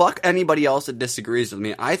what? Fuck anybody else that disagrees with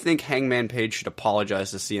me. I think Hangman Page should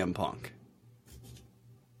apologize to CM Punk.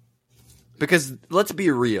 Because, let's be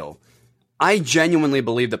real, I genuinely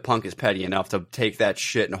believe that Punk is petty enough to take that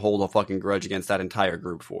shit and hold a fucking grudge against that entire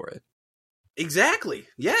group for it. Exactly.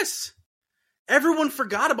 Yes. Everyone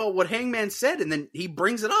forgot about what Hangman said, and then he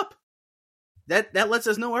brings it up. That lets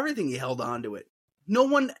us know everything he held on to it. No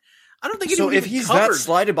one... I don't think anyone So if he's that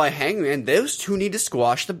slighted by Hangman, those two need to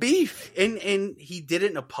squash the beef. And he did it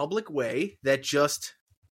in a public way that just...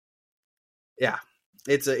 Yeah.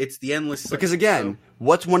 It's the endless... Because again,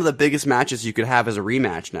 what's one of the biggest matches you could have as a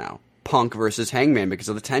rematch now? Punk versus Hangman because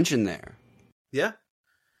of the tension there. Yeah.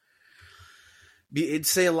 It'd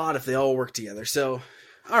say a lot if they all work together. So,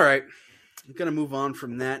 all right. I'm going to move on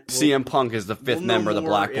from that. CM Punk is the fifth member of the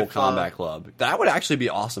Blackpool Combat Club. That would actually be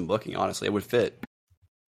awesome booking, honestly. It would fit.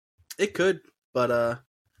 It could, but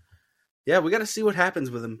yeah, we got to see what happens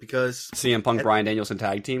with him because... CM Punk, Bryan Danielson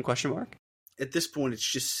tag team, ? at this point, it's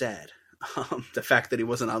just sad. The fact that he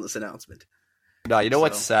wasn't on this announcement. No, you know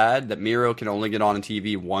what's sad? That Miro can only get on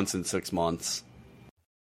TV once in 6 months.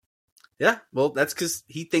 Yeah, well, that's because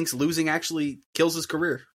he thinks losing actually kills his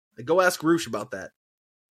career. Go ask Roosh about that.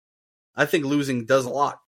 I think losing does a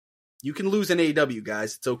lot. You can lose in AEW,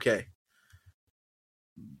 guys. It's okay.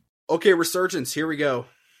 Okay, Resurgence, here we go.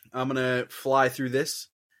 I'm going to fly through this.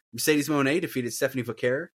 Mercedes Moné defeated Stephanie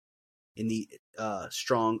Vaquer in the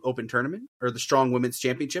Strong Open Tournament, or the Strong Women's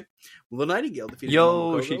Championship. Willow Nightingale defeated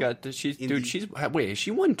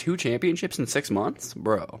she won 2 championships in 6 months?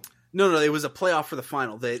 Bro. No, it was a playoff for the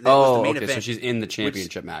final. Was the main event. So she's in the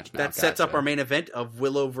championship match now. That sets up our main event of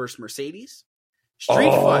Willow versus Mercedes. Street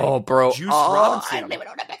fight. Bro. Juice Robinson. I don't even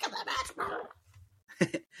know to pick up that match,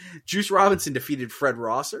 bro. Juice Robinson defeated Fred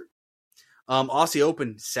Rosser. Aussie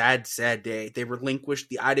Open, sad day. They relinquished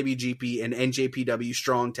the IWGP and NJPW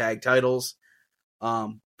Strong Tag titles.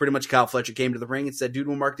 Pretty much Kyle Fletcher came to the ring and said, due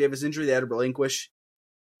to a Mark Davis injury, they had to relinquish.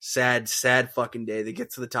 Sad fucking day. They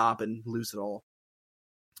get to the top and lose it all.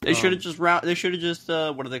 They should have just what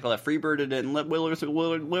do they call that? Freebirded it and let Willard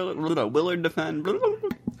defend.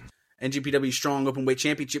 NJPW Strong Openweight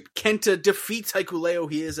Championship. Kenta defeats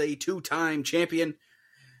Hikuleo. He is a 2-time champion.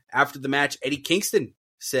 After the match, Eddie Kingston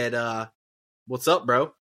said, what's up,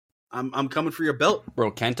 bro? I'm coming for your belt.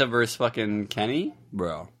 Bro, Kenta versus fucking Kenny?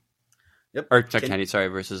 Bro. Yep. Or Kenny, sorry,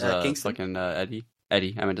 versus Kingston. fucking Eddie.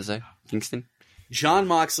 Eddie, I meant to say. Kingston. John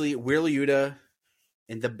Moxley, Wheeler Yuta,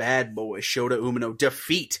 and the Bad Boy, Shota Umino,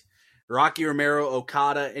 defeat Rocky Romero,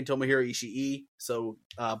 Okada, and Tomohiro Ishii. So,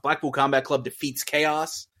 Blackpool Combat Club defeats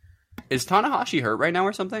Chaos. Is Tanahashi hurt right now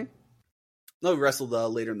or something? No, he wrestled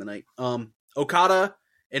later in the night. Okada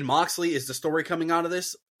and Moxley is the story coming out of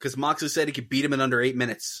this, because Moxley said he could beat him in under 8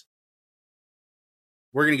 minutes.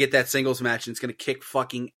 We're going to get that singles match, and it's going to kick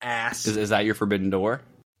fucking ass. Is that your Forbidden Door?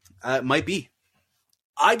 It might be.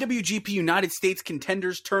 IWGP United States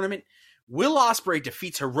Contenders Tournament. Will Ospreay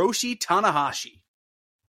defeats Hiroshi Tanahashi.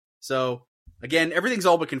 So, again, everything's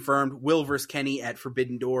all but confirmed. Will versus Kenny at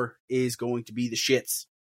Forbidden Door is going to be the shits.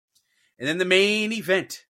 And then the main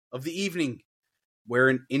event of the evening, where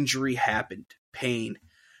an injury happened. Pain.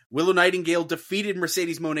 Willow Nightingale defeated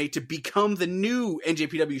Mercedes Moné to become the new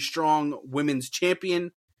NJPW Strong Women's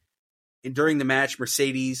Champion. And during the match,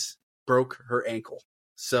 Mercedes broke her ankle.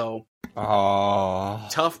 So,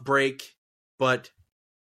 tough break, but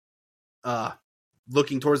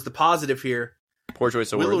looking towards the positive here, poor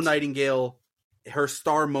choice of Willow words. Nightingale, her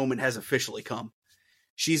star moment has officially come.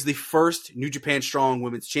 She's the first New Japan Strong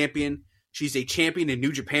Women's Champion. She's a champion in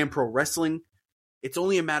New Japan Pro Wrestling. It's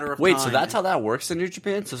only a matter of time. Wait, so that's how that works in New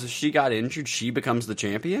Japan? So she got injured, she becomes the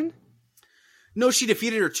champion? No, she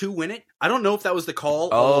defeated her to win it. I don't know if that was the call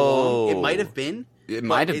all along. It might have been. It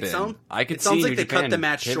might have been. It sounds like they cut the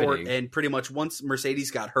match short, and pretty much once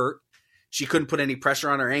Mercedes got hurt, she couldn't put any pressure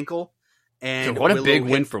on her ankle. And what a big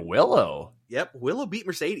win for Willow. Yep, Willow beat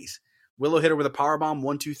Mercedes. Willow hit her with a powerbomb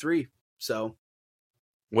 1, 2, 3. So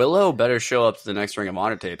Willow better show up to the next Ring of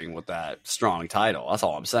Honor taping with that strong title. That's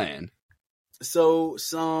all I'm saying. So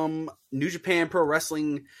some New Japan Pro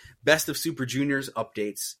Wrestling Best of Super Juniors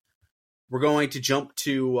updates. We're going to jump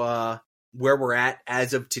to where we're at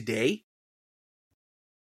as of today.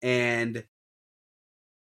 And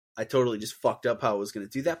I totally just fucked up how I was going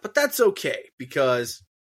to do that. But that's okay, because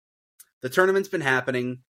the tournament's been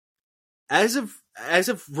happening. As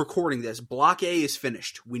of recording this, Block A is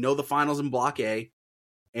finished. We know the finals in Block A.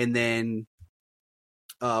 And then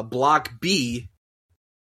Block B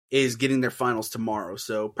is getting their finals tomorrow.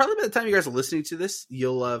 So probably by the time you guys are listening to this,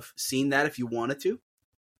 you'll have seen that if you wanted to.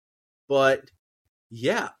 But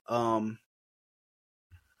yeah,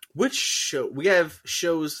 which show? We have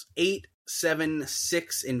shows 8, 7,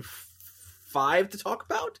 6, and 5 to talk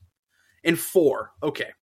about? And 4.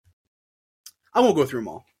 Okay. I won't go through them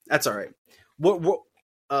all. That's all right.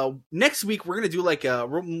 Next week, we're going to do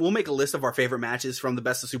we'll make a list of our favorite matches from the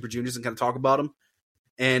Best of Super Juniors and kind of talk about them.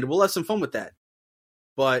 And we'll have some fun with that.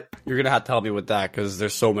 But you're going to have to help me with that because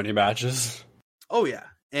there's so many matches. Oh, yeah.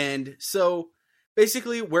 And so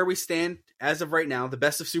basically where we stand as of right now, the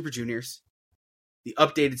Best of Super Juniors, the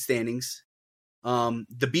updated standings,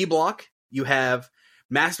 the B block, you have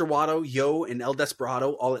Master Wato, Yo, and El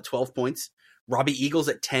Desperado all at 12 points. Robbie Eagles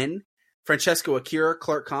at 10. Francesco Akira,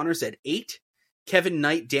 Clark Connors at 8. Kevin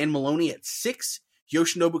Knight, Dan Maloney at 6.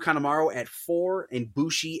 Yoshinobu Kanemaru at 4. And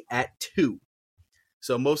Bushi at 2.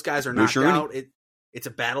 So most guys are knocked out. It's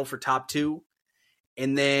a battle for top 2.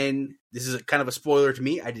 And then, this is kind of a spoiler to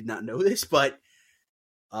me. I did not know this, but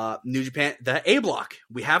New Japan, the A block,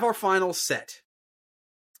 we have our finals set.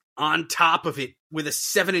 On top of it, with a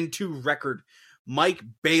 7-2 record, Mike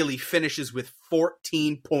Bailey finishes with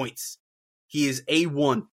 14 points. He is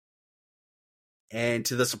A1. And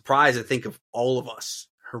to the surprise, I think, of all of us,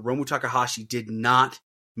 Hiromu Takahashi did not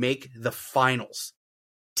make the finals.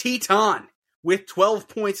 Teton, with 12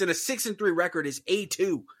 points and a 6-3 record, is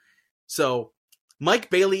A2. So, Mike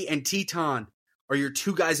Bailey and Teton are your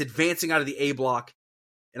two guys advancing out of the A block.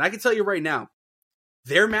 And I can tell you right now,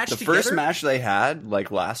 their match together... The first match they had,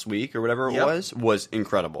 like last week or whatever it was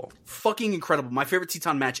incredible. Fucking incredible. My favorite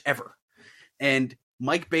Teton match ever. And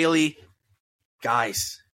Mike Bailey,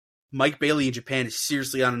 guys, Mike Bailey in Japan is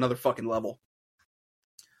seriously on another fucking level.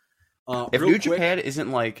 If New Japan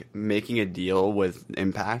isn't like making a deal with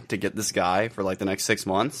Impact to get this guy for like the next 6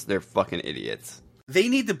 months, they're fucking idiots. They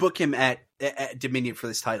need to book him at Dominion for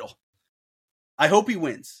this title. I hope he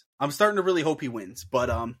wins. I'm starting to really hope he wins. But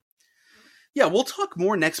yeah, we'll talk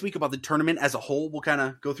more next week about the tournament as a whole. We'll kind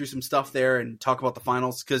of go through some stuff there and talk about the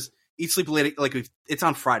finals because Eat Sleep Late, like it's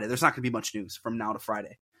on Friday. There's not going to be much news from now to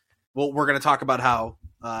Friday. Well, we're going to talk about how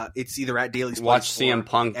it's either at Daily Sports. Watch CM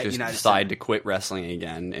Punk just United decide Center to quit wrestling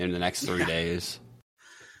again in the next 3 days.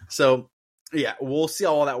 So, yeah, we'll see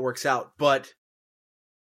how all that works out. But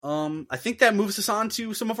I think that moves us on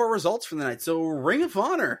to some of our results for the night. So, Ring of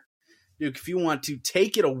Honor. Duke, if you want to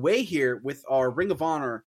take it away here with our Ring of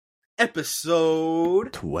Honor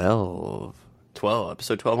episode 12.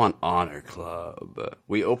 Episode 12 on Honor Club.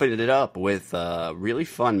 We opened it up with a really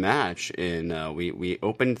fun match. We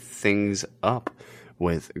opened things up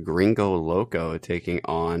with Gringo Loco taking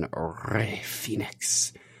on Rey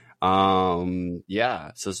Fenix.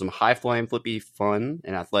 So some high flying, flippy fun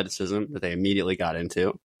and athleticism that they immediately got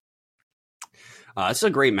into. It's a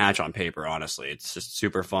great match on paper, honestly. It's just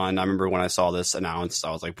super fun. I remember when I saw this announced,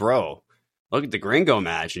 I was like, bro, look at the Gringo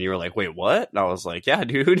match. And you were like, wait, what? And I was like, yeah,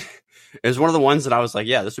 dude. It was one of the ones that I was like,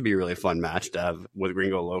 yeah, this would be a really fun match to have with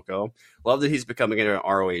Gringo Loco. Love that he's becoming an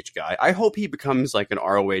ROH guy. I hope he becomes like an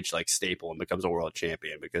ROH like staple and becomes a world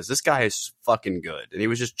champion because this guy is fucking good. And he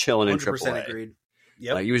was just chilling in AAA. Agreed.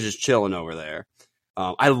 Yep. Like, he was just chilling over there.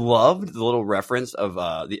 I loved the little reference of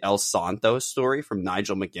the El Santos story from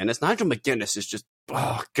Nigel McGuinness. Nigel McGuinness is just,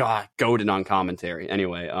 oh god, goated on commentary.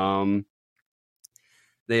 Anyway,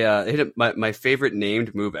 they hit my favorite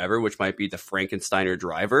named move ever, which might be the Frankensteiner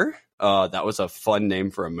Driver. That was a fun name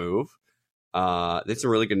for a move. They had some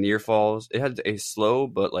really good near falls. It had a slow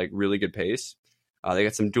but like really good pace. They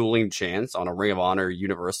got some dueling chants on a Ring of Honor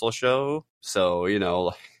Universal show. So, you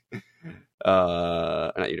know,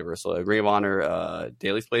 not Universal, a Ring of Honor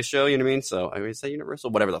Daily Place show, you know what I mean? So I mean, say Universal,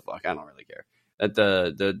 whatever the fuck, I don't really care. At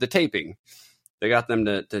the taping, they got them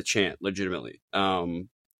to chant legitimately.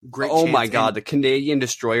 Great. Oh my god, the Canadian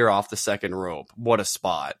Destroyer off the second rope, what a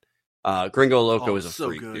spot! Gringo Loco is a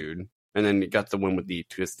freak, dude. And then got the win with the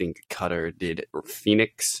twisting cutter. Did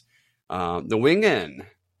Phoenix? The Wing In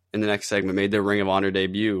the next segment made their Ring of Honor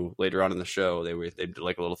debut later on in the show. They did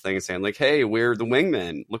like a little thing saying like, "Hey, we're the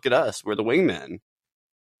Wingmen. Look at us. We're the Wingmen."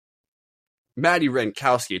 Maddie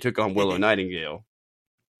Renkowski took on Willow Nightingale.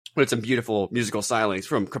 With some beautiful musical silence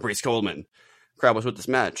from Caprice Coleman. Crowd was with this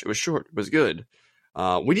match. It was short. It was good.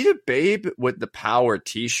 We need a Babe with the Power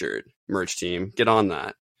t-shirt merch team. Get on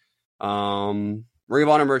that. Ring of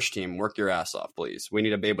Honor merch team, work your ass off, please. We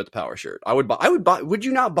need a Babe with the Power shirt. I would buy. Would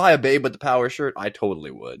you not buy a Babe with the Power shirt? I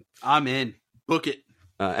totally would. I'm in. Book it.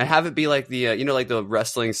 And have it be like the, like the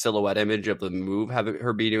wrestling silhouette image of the move. Have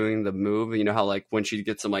her be doing the move. You know how like when she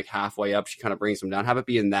gets them like halfway up, she kind of brings them down. Have it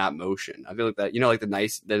be in that motion. I feel like that, like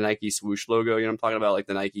the Nike swoosh logo. You know what I'm talking about? Like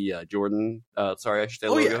the Nike Jordan. Sorry, I should say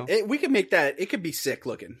logo. Yeah, we can make that. It could be sick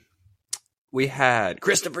looking. We had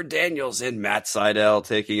Christopher Daniels and Matt Sydal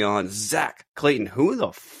taking on Zach Clayton. Who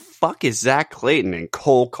the fuck is Zach Clayton? And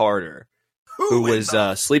Cole Carter, who was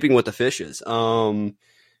sleeping with the fishes. So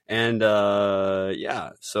that's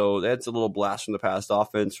a little blast from the past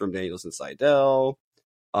offense from Daniels and Sydal.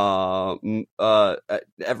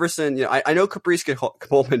 Everson, I know Caprice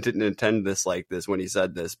Coleman didn't intend this like this when he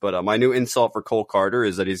said this, but my new insult for Cole Carter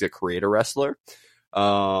is that he's a creator wrestler.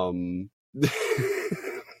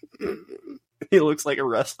 He looks like a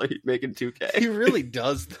wrestler he's making 2K. He really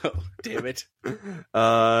does, though. Damn it.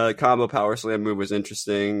 Combo power slam move was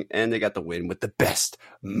interesting, and they got the win with the best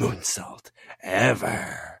moonsault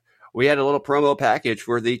ever. We had a little promo package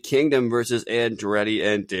for the Kingdom versus Andretti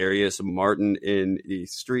and Darius Martin in the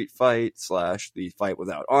street fight / the fight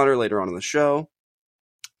without honor later on in the show.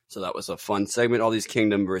 So that was a fun segment. All these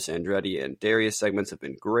Kingdom versus Andretti and Darius segments have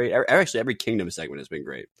been great. Actually, every Kingdom segment has been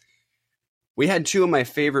great. We had two of my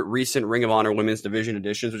favorite recent Ring of Honor Women's Division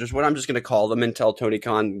editions, which is what I'm just going to call them until Tony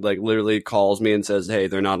Khan like literally calls me and says, "Hey,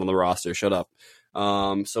 they're not on the roster. Shut up."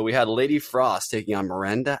 So we had Lady Frost taking on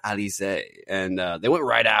Miranda Alize, and they went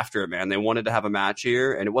right after it, man. They wanted to have a match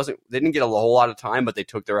here, and they didn't get a whole lot of time, but they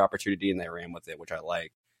took their opportunity and they ran with it, which I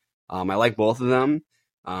like. I like both of them.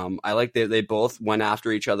 I like that they both went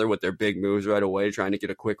after each other with their big moves right away, trying to get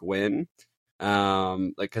a quick win.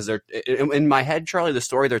 Because they're in my head, Charlie, the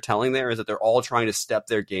story they're telling there is that they're all trying to step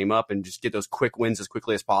their game up and just get those quick wins as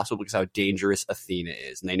quickly as possible because how dangerous Athena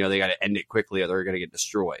is, and they know they got to end it quickly or they're going to get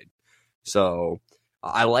destroyed. So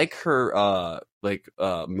I like her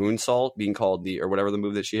moonsault being called or whatever the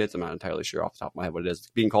move that she hits. I'm not entirely sure off the top of my head what it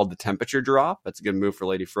is. Being called the temperature drop. That's a good move for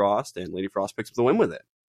Lady Frost, and Lady Frost picks up the win with it.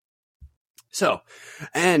 So,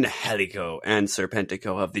 Angelico and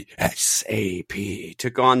Serpentico of the SAP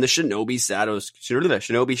took on the Shinobi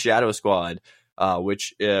Shadow Squad,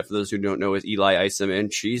 which, for those who don't know, is Eli Isom and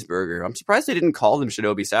Cheeseburger. I'm surprised they didn't call them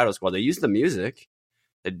Shinobi Shadow Squad. They used the music.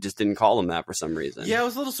 They just didn't call them that for some reason. Yeah, I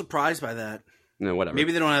was a little surprised by that. No, whatever.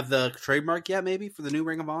 Maybe they don't have the trademark yet, maybe, for the new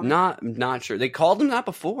Ring of Honor? Not sure. They called them that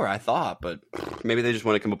before, I thought, but maybe they just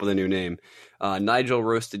want to come up with a new name. Nigel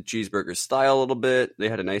roasted Cheeseburger's style a little bit. They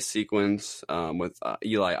had a nice sequence with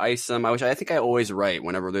Eli Isom, which I think I always write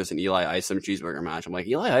whenever there's an Eli Isom Cheeseburger match. I'm like,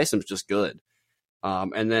 Eli Isom's just good.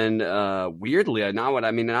 And then weirdly, not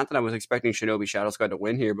that I was expecting Shinobi Shadow Squad to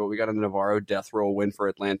win here, but we got a Navarro Death Roll win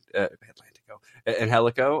for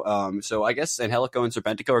Angelico. So I guess Angelico and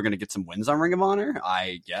Serpentico are going to get some wins on Ring of Honor.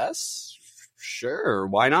 I guess, sure,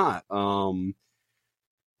 why not?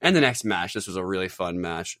 And the next match, this was a really fun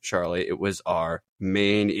match, Charlie. It was our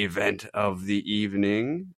main event of the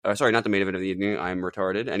evening. Sorry, not the main event of the evening. I'm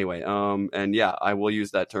retarded. Anyway, and yeah, I will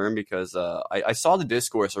use that term because I saw the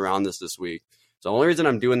discourse around this week. So the only reason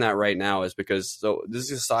I'm doing that right now is because, so this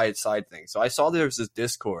is a side thing. So I saw there was this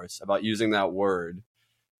discourse about using that word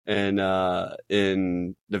in the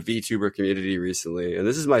VTuber community recently. And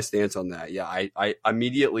this is my stance on that. Yeah, I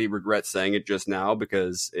immediately regret saying it just now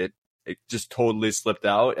because it just totally slipped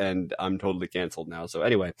out and I'm totally canceled now. So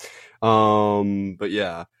anyway, but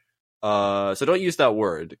yeah. So don't use that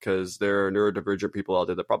word because there are neurodivergent people out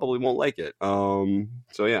there that probably won't like it.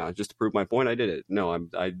 So yeah, just to prove my point, I did it. No, all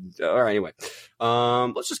right. Anyway,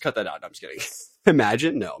 let's just cut that out. No, I'm just kidding.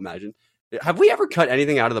 Imagine. Have we ever cut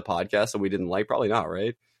anything out of the podcast that we didn't like? Probably not,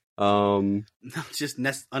 right? No, it's just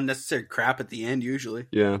unnecessary crap at the end usually.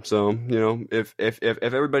 Yeah. So, if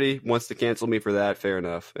everybody wants to cancel me for that, fair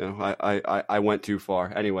enough. I went too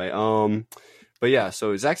far anyway. But yeah,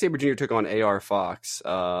 so Zack Sabre Jr. took on AR Fox.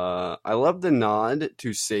 I love the nod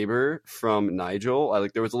to Sabre from Nigel.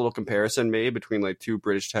 There was a little comparison made between two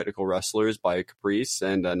British technical wrestlers by Caprice,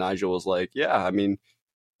 and Nigel was like, yeah,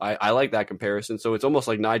 I like that comparison. So it's almost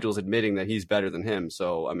like Nigel's admitting that he's better than him.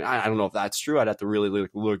 So, I don't know if that's true. I'd have to really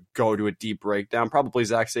go to a deep breakdown. Probably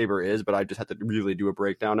Zack Sabre is, but I just had to really do a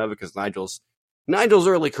breakdown of it because Nigel's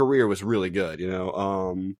early career was really good,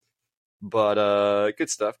 But good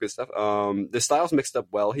stuff. The styles mixed up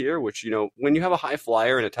well here, which, when you have a high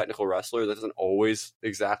flyer and a technical wrestler, that doesn't always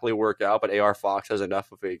exactly work out, but AR Fox has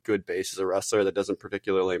enough of a good base as a wrestler that doesn't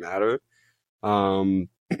particularly matter.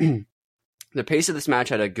 The pace of this match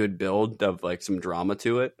had a good build of some drama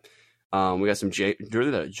to it. We got some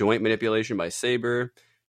joint manipulation by Sabre.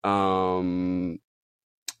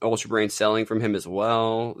 Ultra Brain selling from him as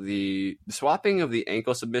well. The swapping of the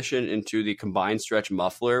ankle submission into the combined stretch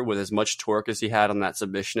muffler with as much torque as he had on that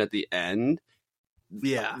submission at the end.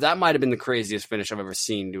 Yeah. That might have been the craziest finish I've ever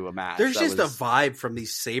seen to a match. There's a vibe from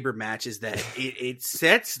these Sabre matches that it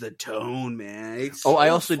sets the tone, man. I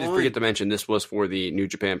also did forget to mention this was for the New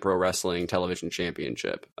Japan Pro Wrestling Television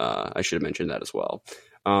Championship. I should have mentioned that as well.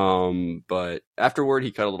 But afterward,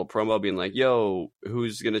 he cut a little promo being like, yo,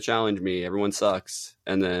 who's going to challenge me? Everyone sucks.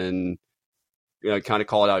 And then, kind of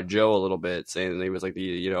called out Joe a little bit, saying that he was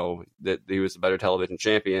that he was the better television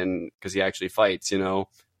champion because he actually fights,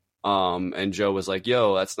 and Joe was like,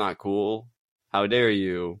 yo, that's not cool. How dare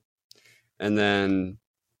you? And then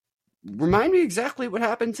remind me exactly what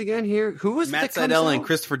happens again here. Who was Matt Sydal and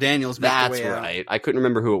Christopher Daniels? That's right. I couldn't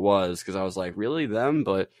remember who it was because I was like, really them?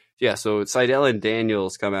 But yeah, so Sydal and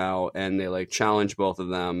Daniels come out and they challenge both of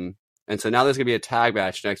them. And so now there's going to be a tag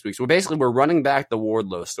match next week. So we're running back the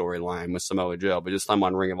Wardlow storyline with Samoa Joe, but this time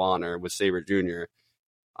on Ring of Honor with Sabre Jr.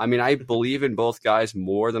 I believe in both guys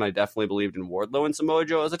more than I definitely believed in Wardlow and Samoa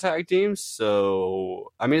Joe as a tag team.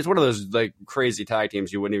 So, it's one of those crazy tag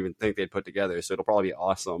teams you wouldn't even think they'd put together. So it'll probably be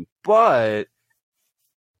awesome. But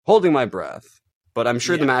holding my breath. But I'm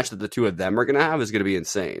sure the match that the two of them are going to have is going to be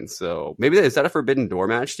insane. So maybe is that a Forbidden Door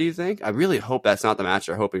match, do you think? I really hope that's not the match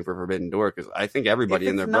they're hoping for Forbidden Door because I think everybody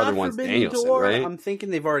and their brother wants Danielson, right? I'm thinking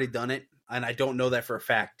they've already done it, and I don't know that for a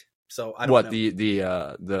fact. So I don't know.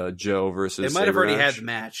 The Joe versus They might have Sabre already match? had the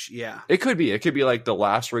match. Yeah. It could be. It could be like the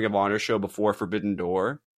last Ring of Honor show before Forbidden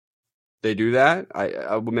Door. They do that.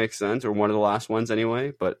 I would make sense, or one of the last ones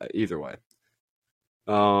anyway. But either way,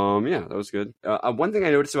 yeah, that was good. One thing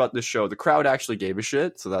I noticed about this show, the crowd actually gave a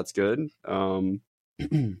shit, so that's good.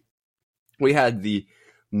 We had the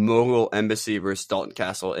Mogul Embassy versus Dalton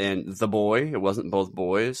Castle and the boy. It wasn't both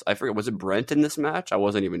boys. I forget. Was it Brent in this match? I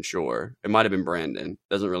wasn't even sure. It might have been Brandon.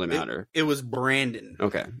 Doesn't really matter. It was Brandon.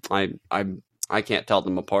 Okay, I can't tell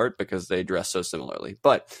them apart because they dress so similarly.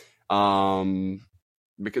 But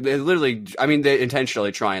because they literally, I mean, they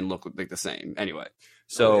intentionally try and look like the same. Anyway,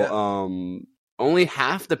 so only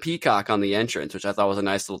half the peacock on the entrance, which I thought was a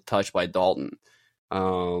nice little touch by Dalton.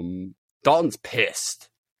 Dalton's pissed.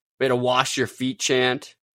 We had a wash your feet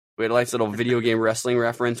chant. We had a nice little video game wrestling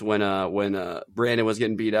reference when Brandon was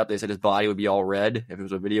getting beat up. They said his body would be all red if it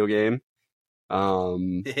was a video game.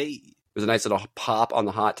 Hey. It was a nice little pop on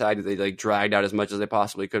the hot tag that they like dragged out as much as they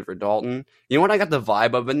possibly could for Dalton. You know what I got the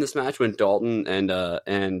vibe of in this match when Dalton and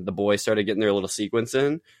the boys started getting their little sequence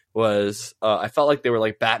in was I felt like they were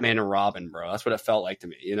like Batman and Robin, bro. That's what it felt like to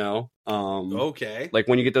me, you know? Okay. Like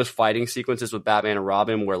when you get those fighting sequences with Batman and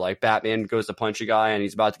Robin where like Batman goes to punch a guy and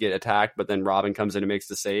he's about to get attacked, but then Robin comes in and makes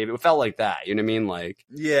the save. It felt like that, you know what I mean? Like,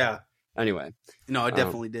 yeah. Anyway. No, it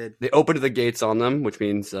definitely did. They opened the gates on them, which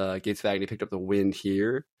means Gates Faggoty picked up the win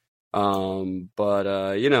here. Fun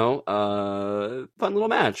little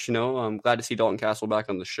match, you know. I'm glad to see Dalton Castle back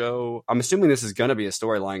on the show. I'm assuming this is going to be a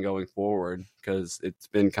storyline going forward because it's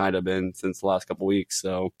been since the last couple weeks.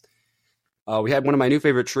 So we had one of my new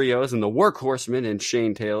favorite trios in the Workhorsemen and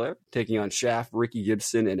Shane Taylor taking on Shaft, Ricky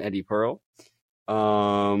Gibson, and Eddie Pearl.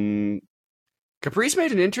 Caprice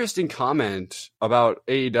made an interesting comment about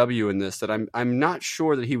AEW in this that I'm not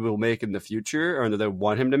sure that he will make in the future or that they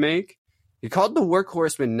want him to make. He called the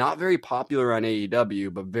Workhorsemen not very popular on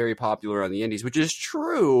AEW, but very popular on the indies, which is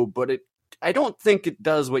true, but I don't think it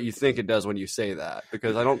does what you think it does when you say that,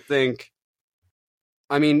 because I don't think...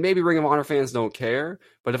 I mean, maybe Ring of Honor fans don't care,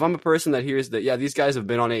 but if I'm a person that hears that, yeah, these guys have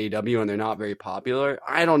been on AEW and they're not very popular,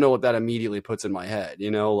 I don't know what that immediately puts in my head, you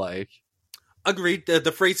know, like... Agreed.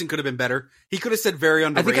 The phrasing could have been better. He could have said very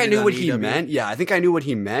underrated. I think I knew what he meant. Yeah, I think I knew what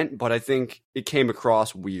he meant, but I think it came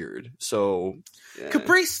across weird. So yeah.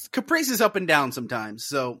 Caprice is up and down sometimes.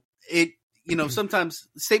 So sometimes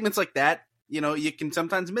statements like that, you can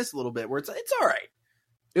sometimes miss a little bit where it's all right.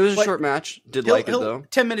 It was a short match. Did like it though.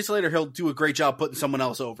 10 minutes later, he'll do a great job putting someone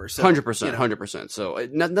else over. So 100%. So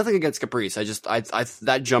nothing against Caprice. I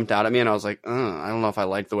that jumped out at me, and I was like, I don't know if I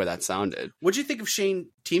liked the way that sounded. What'd you think of Shane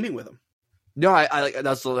teaming with him? No,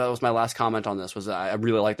 that was my last comment on this. Was that I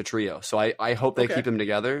really like the trio, so I hope they keep them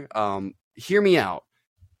together. Hear me out.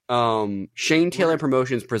 Shane Taylor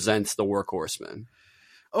Promotions presents the Workhorsemen.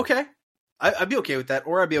 Okay, I'd be okay with that,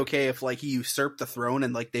 or I'd be okay if like he usurped the throne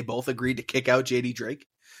and like they both agreed to kick out JD Drake.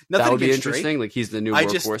 Nothing that would be interesting. Drake. Like he's the new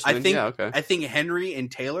Workhorseman. I think Henry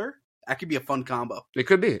and Taylor, that could be a fun combo. It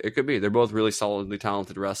could be. They're both really solidly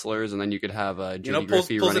talented wrestlers, and then you could have JD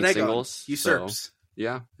Griffey running singles. Usurps. So,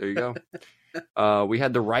 yeah, there you go. We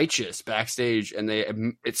had the Righteous backstage, and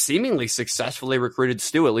it seemingly successfully recruited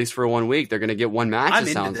Stu, at least for 1 week. They're going to get one match, I'm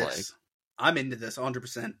into this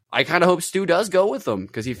 100%. I kind of hope Stu does go with them,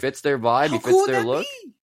 because he fits their vibe, he fits their look.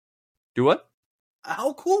 Do what?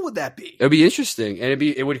 How cool would that be? It would be interesting, and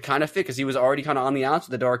it would kind of fit, because he was already kind of on the outs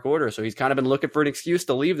with the Dark Order, so he's kind of been looking for an excuse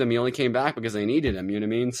to leave them. He only came back because they needed him, you know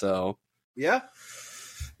what I mean? So, yeah.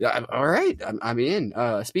 Yeah, all right. I'm in.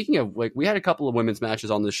 Speaking of, like, we had a couple of women's matches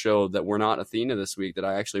on this show that were not Athena this week that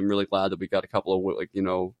I actually am really glad that we got a couple of,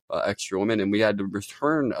 extra women. And we had the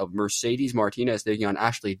return of Mercedes Martinez taking on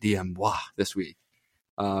Ashley Diambois this week.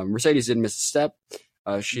 Mercedes didn't miss a step.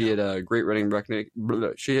 She had a great running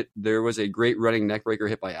there was a great running neck breaker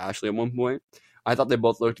hit by Ashley at one point. I thought they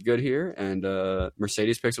both looked good here, and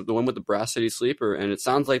Mercedes picks up the win with the Brass City Sleeper, and it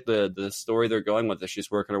sounds like the story they're going with is she's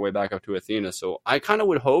working her way back up to Athena, so I kind of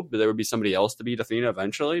would hope that there would be somebody else to beat Athena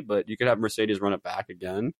eventually, but you could have Mercedes run it back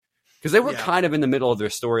again, because they were kind of in the middle of their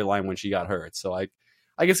storyline when she got hurt, so I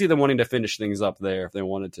can see them wanting to finish things up there if they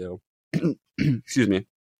wanted to. Excuse me.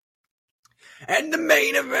 And the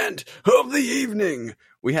main event of the evening,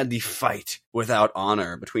 we had the fight without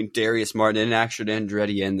honor between Darius Martin and Action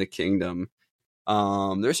Andretti and the Kingdom.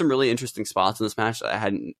 There's some really interesting spots in this match that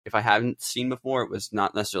I hadn't seen before. It was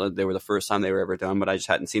not necessarily they were the first time they were ever done, but I just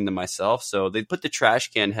hadn't seen them myself. So they put the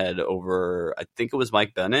trash can head over, I think it was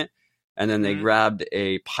Mike Bennett, and then they grabbed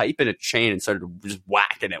a pipe and a chain and started just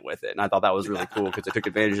whacking it with it. And I thought that was really cool because they took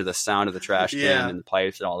advantage of the sound of the trash can and the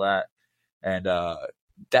pipes and all that. And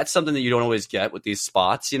that's something that you don't always get with these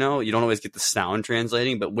spots, you know? You don't always get the sound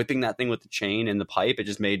translating, but whipping that thing with the chain and the pipe, it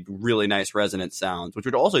just made really nice resonant sounds, which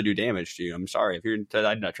would also do damage to you. I'm sorry. If you're in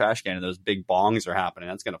a trash can and those big bongs are happening,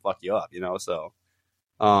 that's going to fuck you up, you know? So,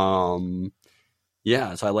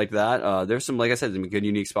 yeah, so I like that. There's some, like I said, some good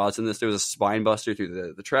unique spots in this. There was a spine buster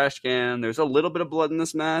through the trash can. There's a little bit of blood in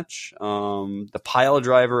this match. The pile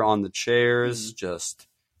driver on the chairs, just...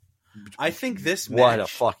 I think this match... What a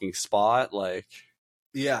fucking spot, like...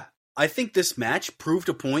 Yeah, I think this match proved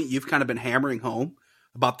a point you've kind of been hammering home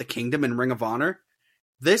about the Kingdom and Ring of Honor.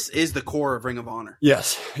 This is the core of Ring of Honor.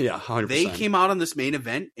 Yes, yeah, 100%. They came out on this main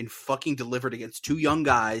event and fucking delivered against two young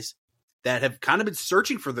guys that have kind of been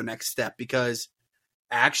searching for the next step, because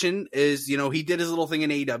Action is, you know, he did his little thing in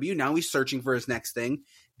AEW. Now he's searching for his next thing.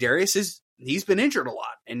 Darius he's been injured a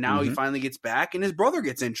lot, and now he finally gets back, and his brother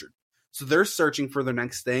gets injured. So they're searching for their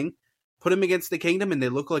next thing. Put him against the Kingdom, and they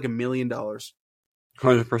look like $1 million.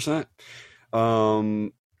 100%.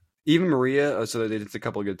 Even Maria, so they did a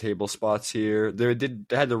couple of good table spots here. They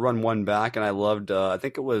had to run one back, and I loved, I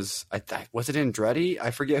think it was, was it Andretti?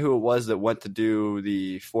 I forget who it was that went to do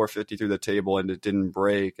the 450 through the table, and it didn't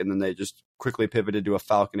break, and then they just quickly pivoted to a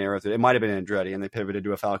Falcon Arrow. It might have been Andretti, and they pivoted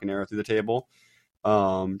to a Falcon Arrow through the table.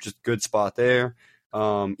 Just good spot there.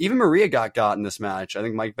 Even Maria got in this match. I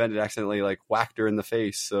think Mike Bennett accidentally like whacked her in the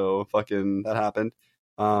face, so fucking that happened.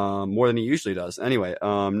 More than he usually does. Anyway,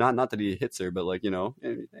 not that he hits her, but like, you know,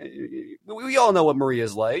 we all know what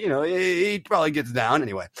Maria's like. You know, he probably gets down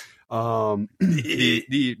anyway.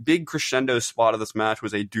 The big crescendo spot of this match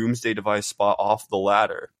was a Doomsday Device spot off the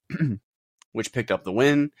ladder, which picked up the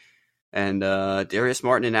win. And Darius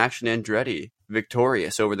Martin and Action Andretti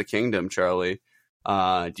victorious over the Kingdom. Charlie,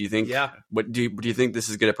 do you think? Yeah. What do you think this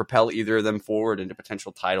is going to propel either of them forward into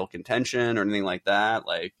potential title contention or anything like that?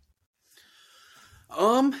 Like.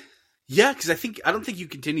 Yeah, because I don't think you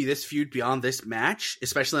continue this feud beyond this match,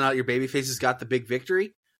 especially now that your babyface has got the big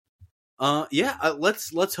victory.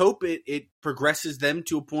 Let's hope it progresses them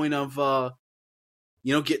to a point of,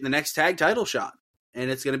 getting the next tag title shot, and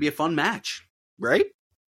it's going to be a fun match, right?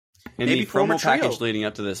 In the promo package leading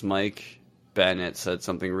up to this, Mike Bennett said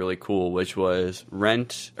something really cool, which was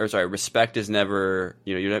respect is never,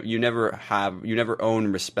 you never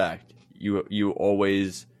own respect. You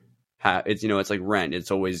always. It's it's like rent. It's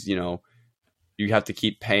always you have to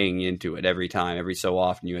keep paying into it every so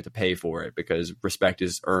often. You have to pay for it because respect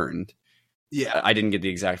is earned. Yeah, I didn't get the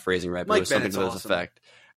exact phrasing right, but it was something to this effect.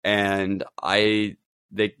 And the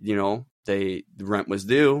rent was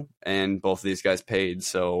due, and both of these guys paid.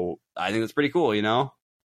 So I think that's pretty cool.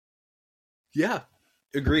 Yeah,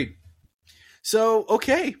 agreed. So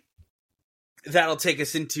okay, that'll take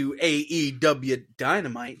us into AEW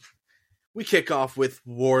Dynamite. We kick off with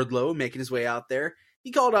Wardlow making his way out there.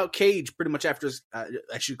 He called out Cage pretty much after his... I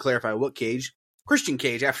should clarify what Cage. Christian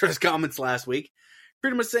Cage after his comments last week.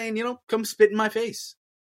 Pretty much saying, come spit in my face.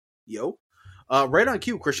 Right on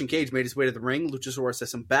cue, Christian Cage made his way to the ring. Luchasaurus has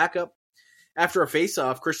some backup. After a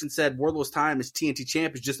face-off, Christian said Wardlow's time as TNT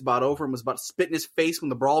champ is just about over and was about to spit in his face when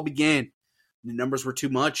the brawl began. The numbers were too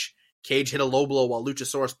much. Cage hit a low blow while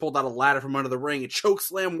Luchasaurus pulled out a ladder from under the ring and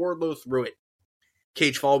chokeslammed Wardlow through it.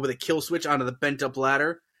 Cage followed with a kill switch onto the bent-up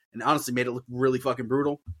ladder, and honestly made it look really fucking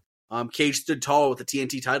brutal. Cage stood tall with the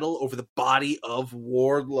TNT title over the body of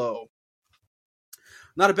Wardlow.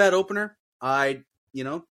 Not a bad opener.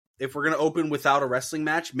 If we're going to open without a wrestling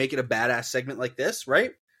match, make it a badass segment like this,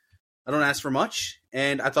 right? I don't ask for much,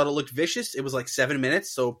 and I thought it looked vicious. It was like 7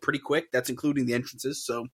 minutes, so pretty quick. That's including the entrances,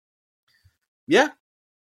 so yeah.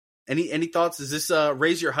 Any thoughts? Does this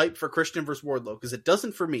raise your hype for Christian versus Wardlow? Because it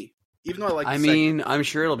doesn't for me. Even though I like the segment. I'm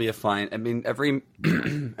sure it'll be a fine. I mean, every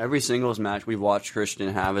singles match we've watched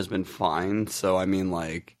Christian have has been fine. So I mean,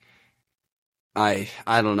 like, I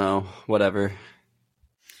don't know, whatever.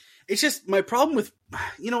 It's just my problem with,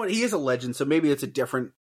 what, he is a legend, so maybe it's a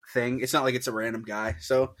different thing. It's not like it's a random guy,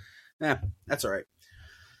 so that's all right.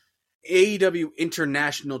 AEW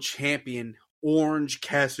International Champion Orange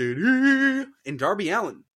Cassidy and Darby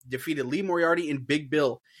Allin defeated Lee Moriarty and Big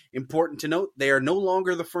Bill. Important to note, they are no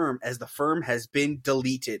longer the Firm, as the Firm has been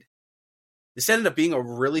deleted. This ended up being a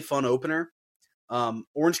really fun opener.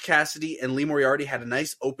 Orange Cassidy and Lee Moriarty had a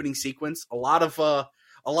nice opening sequence. A lot of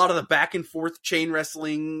the back and forth chain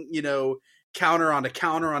wrestling, counter onto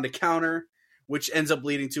counter onto counter, which ends up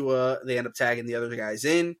leading to they end up tagging the other guys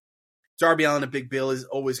in. Darby Allin and Big Bill is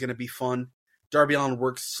always going to be fun. Darby Allin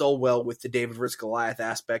works so well with the David vs. Goliath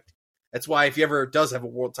aspect. That's why if he ever does have a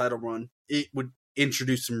world title run, it would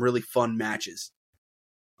introduce some really fun matches.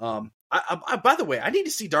 By the way, I need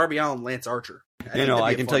to see Darby Allin and Lance Archer.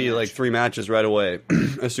 I can tell you like 3 matches right away,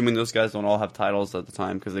 assuming those guys don't all have titles at the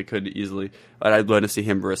time, because they could easily. But I'd want to see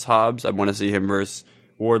him versus Hobbs. I'd want to see him versus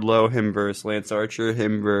Wardlow, him versus Lance Archer,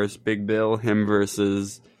 him versus Big Bill, him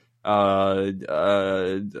versus fuck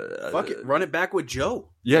it, run it back with Joe.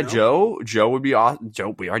 Yeah, you know? Joe would be awesome.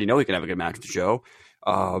 Joe, we already know he can have a good match with Joe.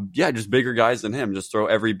 Just bigger guys than him. Just throw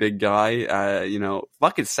every big guy.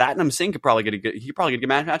 Fucking Satnam Singh could probably get a good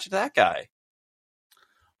match with that guy.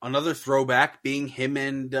 Another throwback being him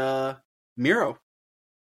and Miro.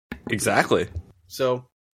 Exactly. So,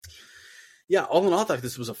 yeah, all in all, I thought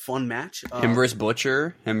this was a fun match. Him versus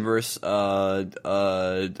Butcher. Him versus what's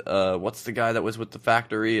the guy that was with the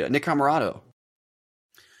factory? Nick Camarado.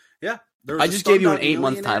 Yeah. I just gave you an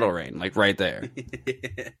 8-month title reign, like right there.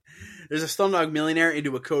 There's a Slumdog Millionaire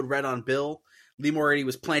into a code red on Bill. Lee Moriarty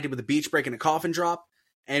was planted with a beach break and a coffin drop.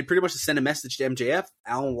 And pretty much to send a message to MJF,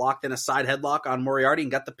 Allen locked in a side headlock on Moriarty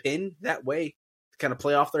and got the pin that way to kind of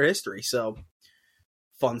play off their history. So,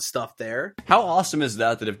 fun stuff there. How awesome is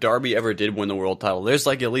that if Darby ever did win the world title, there's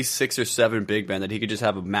like at least 6 or 7 big men that he could just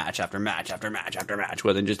have a match after match after match after match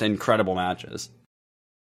with, and just incredible matches.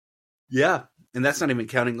 Yeah, and that's not even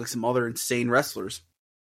counting like some other insane wrestlers.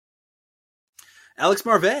 Alex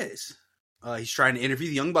Marvez. He's trying to interview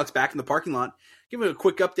the Young Bucks back in the parking lot. Give him a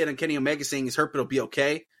quick update on Kenny Omega saying he's hurt but he'll be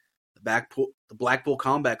okay. The Blackpool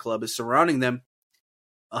Combat Club is surrounding them.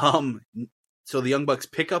 So the Young Bucks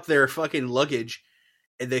pick up their fucking luggage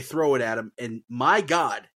and they throw it at him. And my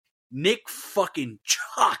God, Nick fucking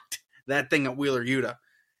chalked that thing at Wheeler Yuta.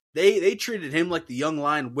 They treated him like the young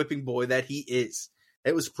lion whipping boy that he is.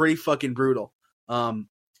 It was pretty fucking brutal. So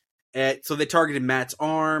they targeted Matt's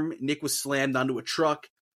arm. Nick was slammed onto a truck.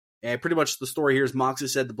 And pretty much the story here is Moxley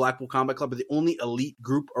said the Blackpool Combat Club are the only elite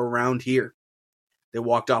group around here. They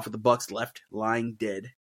walked off with the Bucks left lying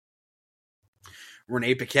dead.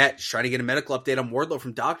 Renee Paquette is trying to get a medical update on Wardlow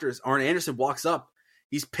from doctors. Arn Anderson walks up.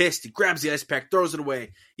 He's pissed. He grabs the ice pack, throws it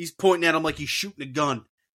away. He's pointing at him like he's shooting a gun.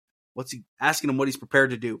 What's he asking him what he's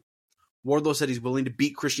prepared to do? Wardlow said he's willing to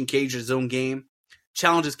beat Christian Cage in his own game.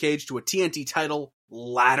 Challenges Cage to a TNT title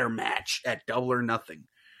ladder match at Double or Nothing.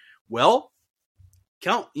 Well,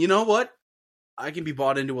 you know what? I can be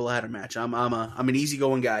bought into a ladder match. I'm an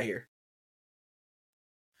easygoing guy here.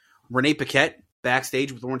 Renee Paquette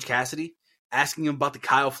backstage with Orange Cassidy, asking him about the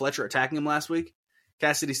Kyle Fletcher attacking him last week.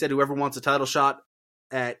 Cassidy said whoever wants a shot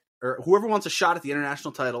at the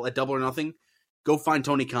international title at Double or Nothing, go find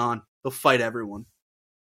Tony Khan. He'll fight everyone.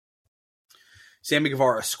 Sammy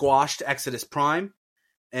Guevara squashed Exodus Prime,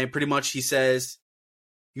 and pretty much he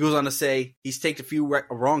goes on to say he's taken a few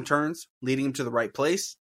wrong turns, leading him to the right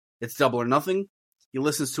place. It's Double or Nothing. He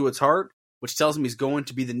listens to his heart, which tells him he's going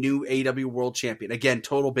to be the new AEW World Champion. Again,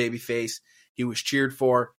 total babyface. He was cheered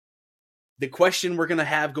for. The question we're going to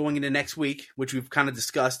have going into next week, which we've kind of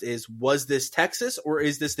discussed, is was this Texas or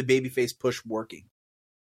is this the babyface push working?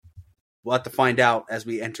 We'll have to find out as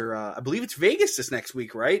we enter, I believe it's Vegas this next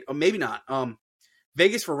week, right? Or maybe not.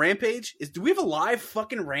 Vegas for Rampage? Do we have a live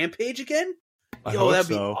fucking Rampage again? That'd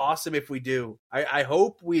be awesome if we do. I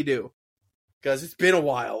hope we do. Because it's been a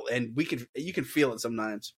while and you can feel it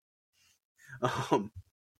sometimes.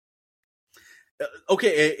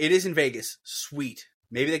 Okay, it is in Vegas. Sweet.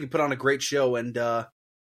 Maybe they can put on a great show and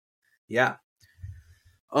yeah.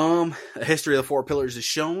 A history of the 4 pillars is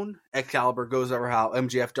shown. Excalibur goes over how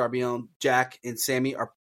MJF, Darby Allin, Jack, and Sammy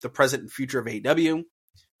are the present and future of AEW.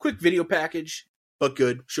 Quick video package, but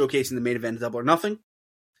good, showcasing the main event of Double or Nothing.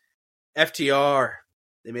 FTR,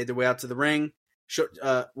 they made their way out to the ring.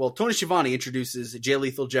 Tony Schiavone introduces Jay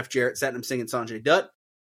Lethal, Jeff Jarrett, Satnam Singh, and Sanjay Dutt.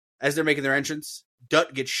 As they're making their entrance,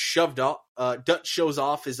 Dutt gets shoved off. Dutt shows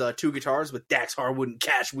off his 2 guitars with Dax Harwood and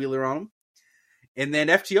Cash Wheeler on them. And then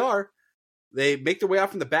FTR, they make their way out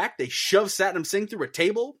from the back. They shove Satnam Singh through a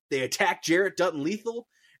table. They attack Jarrett, Dutt, and Lethal.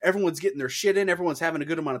 Everyone's getting their shit in. Everyone's having a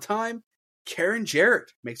good amount of time. Karen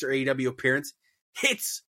Jarrett makes her AEW appearance.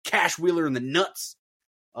 Hits Cash Wheeler in the nuts.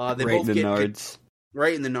 Right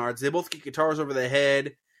in the nards. They both get guitars over the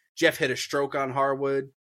head. Jeff hit a stroke on Harwood.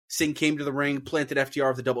 Singh came to the ring, planted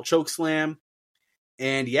FTR with a double choke slam.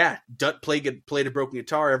 And yeah, Dutt played a broken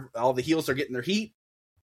guitar. All the heels are getting their heat.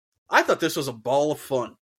 I thought this was a ball of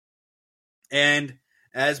fun. And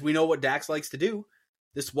as we know what Dax likes to do,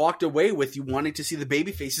 this walked away with you wanting to see the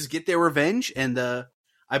baby faces get their revenge. And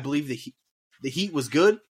I believe the heat was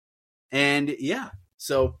good. And yeah,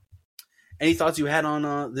 so any thoughts you had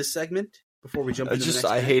on this segment before we jump into the next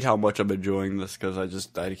I hate how much I'm enjoying this because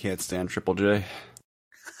I can't stand Triple J.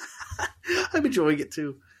 I'm enjoying it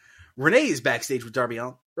too. Renee is backstage with Darby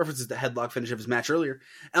Allin. references the headlock finish of his match earlier.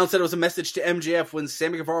 Allen said it was a message to MJF when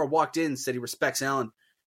Sammy Guevara walked in, said he respects Allen.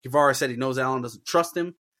 Guevara said he knows Allen doesn't trust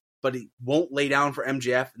him, but he won't lay down for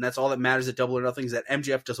MJF, and that's all that matters at Double or Nothing is that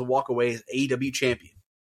MJF doesn't walk away as AEW champion.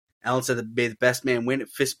 Allen said that may the best man win and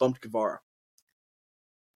fist bumped Guevara.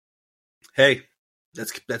 Hey,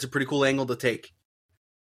 that's a pretty cool angle to take.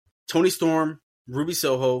 Tony Storm, Ruby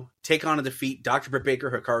Soho take on and defeat Dr. Britt Baker,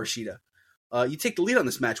 Hikaru Shida. You take the lead on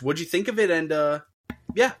this match. What'd you think of it? And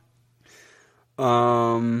yeah.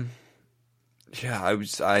 Yeah,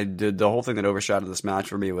 I did the whole thing that overshadowed this match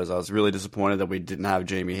for me was I was really disappointed that we didn't have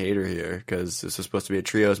Jamie Hayter here because this was supposed to be a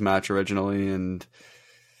trios match originally, and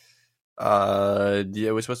yeah,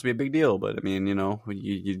 it was supposed to be a big deal. But I mean,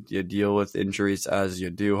 you deal with injuries as you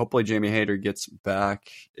do. Hopefully, Jamie Hayter gets back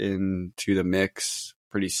into the mix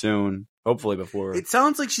pretty soon. Hopefully, before it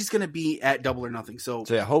sounds like she's going to be at Double or Nothing. So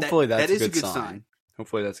yeah, hopefully that is a good sign.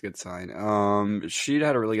 Hopefully that's a good sign. She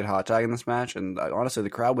had a really good hot tag in this match, and honestly, the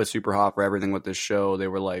crowd was super hot for everything with this show. They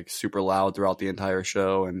were like super loud throughout the entire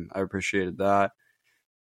show, and I appreciated that.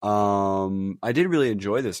 I did really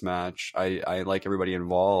enjoy this match. I like everybody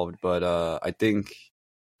involved, but I think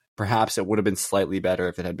perhaps it would have been slightly better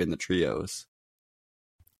if it had been the trios.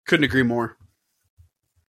 Couldn't agree more.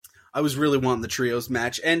 I was really wanting the trios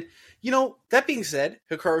match, and that being said,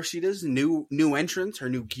 Hikaru Shida's new entrance, her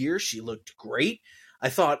new gear, she looked great. I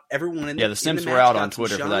thought everyone the Simps were out on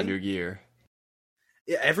Twitter for that new gear.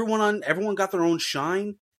 Yeah, everyone got their own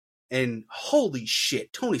shine, and holy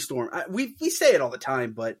shit, Tony Storm. We say it all the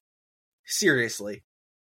time, but seriously,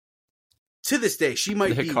 to this day, she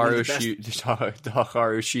might be one of the best. The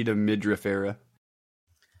Hikaru Shida midriff era.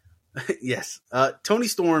 Yes, Tony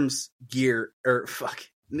Storm's gear,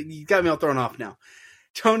 you got me all thrown off now.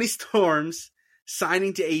 Tony Storm's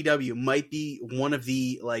signing to AEW might be one of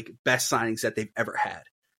the best signings that they've ever had.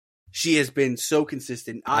 She has been so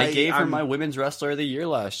consistent. I gave her my Women's Wrestler of the Year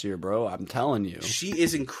last year, bro. I'm telling you. She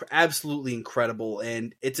is absolutely incredible,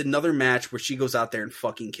 and it's another match where she goes out there and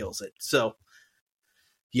fucking kills it. So,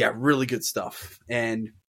 yeah, really good stuff. And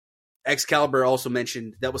Excalibur also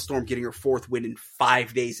mentioned that was Storm getting her 4th win in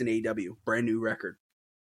 5 days in AEW. Brand new record.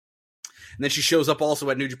 And then she shows up also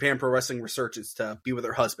at New Japan Pro Wrestling Resurgence to be with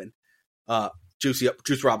her husband,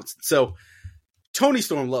 Juice Robinson. So Tony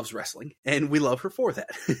Storm loves wrestling, and we love her for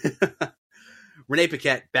that. Renee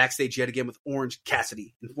Paquette backstage yet again with Orange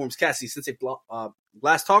Cassidy. Informs Cassidy since they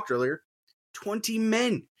last talked earlier, 20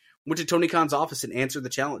 men went to Tony Khan's office and answered the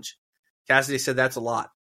challenge. Cassidy said that's a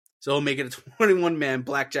lot. So he'll make it a 21-man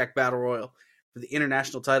Blackjack Battle Royal for the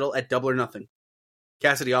international title at Double or Nothing.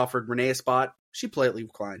 Cassidy offered Renee a spot. She politely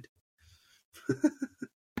declined.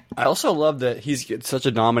 I also love that he's such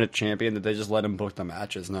a dominant champion that they just let him book the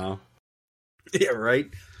matches now. Yeah, right.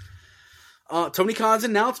 Tony Khan's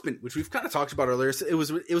announcement, which we've kind of talked about earlier, it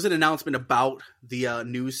was an announcement about the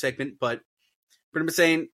news segment, but pretty much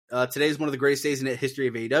saying today is one of the greatest days in the history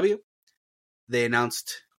of AEW. They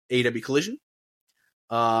announced AEW Collision.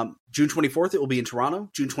 June 24th, it will be in Toronto.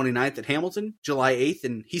 June 29th at Hamilton. July 8th,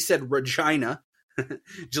 and he said Regina.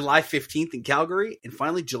 July 15th in Calgary, and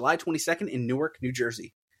finally July 22nd in Newark, New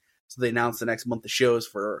Jersey. So they announced the next month of shows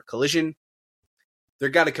for Collision. They're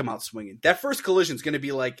got to come out swinging. That first Collision is going to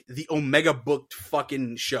be like the Omega booked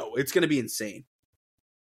fucking show. It's going to be insane.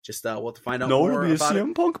 Just we'll have to find out more about it. It'll be a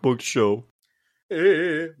CM Punk booked show.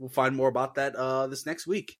 We'll find more about that this next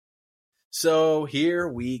week. So here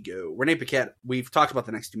we go. Renee Paquette. We've talked about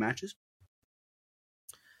the next 2 matches.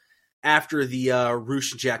 After the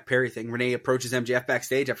Roosh and Jack Perry thing, Renee approaches MJF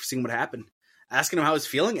backstage after seeing what happened, asking him how he's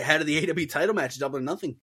feeling ahead of the AEW title match, Double or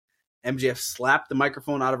Nothing. MJF slapped the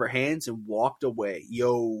microphone out of her hands and walked away.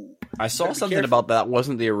 Yo. I saw something about that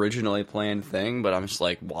wasn't the originally planned thing, but I'm just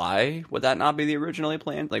like, why would that not be the originally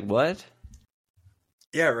planned? Like, what?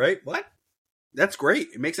 Yeah, right? What? That's great.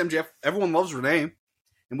 It makes MJF, everyone loves Renee,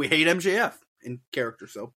 and we hate MJF in character,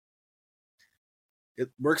 so it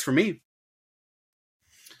works for me.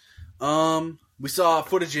 We saw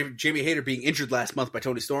footage of Jamie Hayter being injured last month by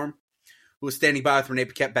Tony Storm, who was standing by with Renee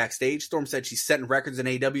Paquette backstage. Storm said she's setting records in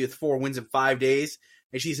AEW with 4 wins in 5 days,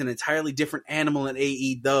 and she's an entirely different animal in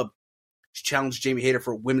AEW. She challenged Jamie Hayter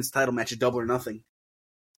for a women's title match at Double or Nothing.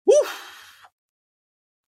 Woo!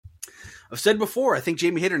 I've said before, I think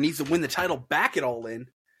Jamie Hayter needs to win the title back at All In.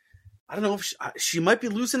 I don't know if she might be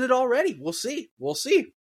losing it already. We'll see.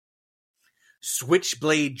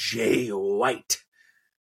 Switchblade Jay White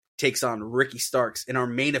takes on Ricky Starks in our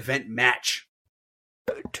main event match.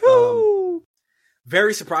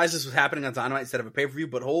 Very surprised this was happening on Dynamite instead of a pay-per-view,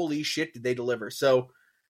 but holy shit did they deliver. So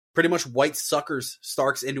pretty much White suckers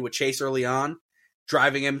Starks into a chase early on,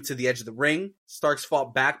 driving him to the edge of the ring. Starks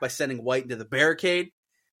fought back by sending White into the barricade.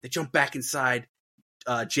 They jump back inside.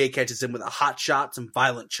 Jay catches him with a hot shot, some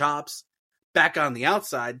violent chops. Back on the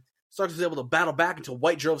outside, Starks was able to battle back until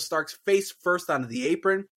White drove Starks face first onto the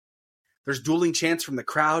apron. There's dueling chants from the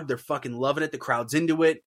crowd. They're fucking loving it. The crowd's into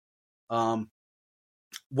it.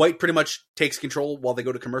 White pretty much takes control while they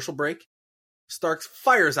go to commercial break. Starks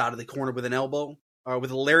fires out of the corner with an elbow,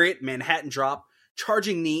 with a lariat, Manhattan drop,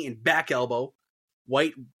 charging knee, and back elbow.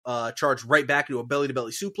 White charged right back into a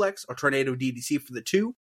belly-to-belly suplex, or tornado DDT for the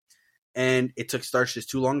 2. And it took Starks just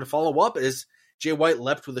too long to follow up as Jay White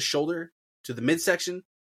leapt with a shoulder to the midsection.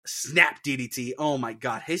 Snap DDT. Oh my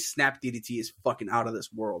god, his snap DDT is fucking out of this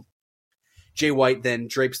world. Jay White then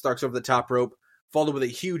drapes Starks over the top rope, followed with a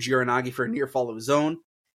huge Uranagi for a near fall of his own.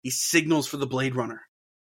 He signals for the Blade Runner.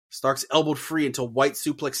 Starks elbowed free until White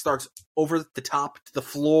suplex Starks over the top to the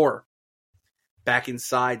floor. Back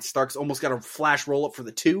inside, Starks almost got a flash roll-up for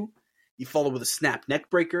the 2. He followed with a snap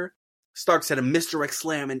neckbreaker. Starks had a misdirect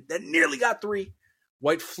slam and that nearly got 3.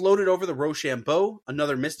 White floated over the Rochambeau,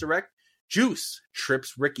 another misdirect. Juice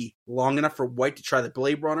trips Ricky long enough for White to try the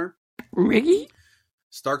Blade Runner. Ricky?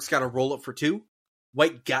 Starks got a roll-up for 2.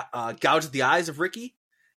 White gouged the eyes of Ricky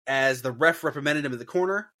as the ref reprimanded him in the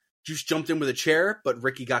corner. Juice jumped in with a chair, but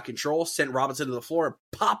Ricky got control, sent Robinson to the floor, and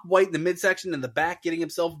popped White in the midsection and the back, getting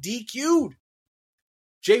himself DQ'd.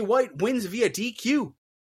 Jay White wins via DQ.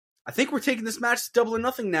 I think we're taking this match to Double or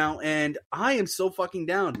Nothing now, and I am so fucking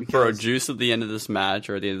down. Bro, Juice at the end of this match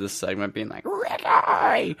or at the end of this segment being like, Ricky,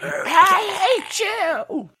 I hate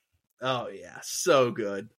you. Oh, yeah. So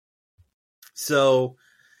good. So,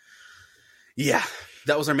 yeah.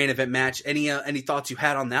 That was our main event match. Any thoughts you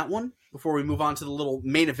had on that one before we move on to the little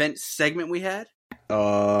main event segment we had?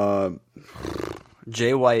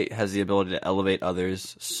 Jay White has the ability to elevate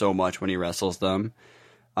others so much when he wrestles them.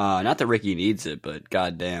 Not that Ricky needs it, but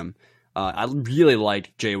goddamn. I really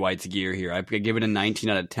liked Jay White's gear here. I give it a 19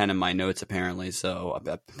 out of 10 in my notes, apparently. So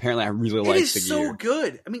apparently I really like the gear. It is so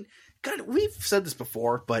good. I mean, God, we've said this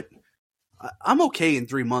before, but I'm okay in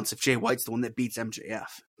 3 months if Jay White's the one that beats MJF.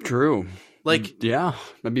 True. Like, yeah,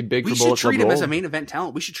 that'd be big for Bullet Club. We should treat him as a main event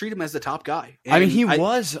talent. We should treat him as the top guy. And I mean, he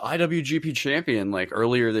was IWGP champion like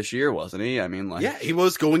earlier this year, wasn't he? I mean, like, yeah, he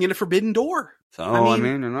was going in a Forbidden Door. So I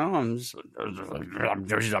mean, you know,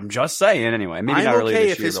 I'm just saying. Anyway, maybe not really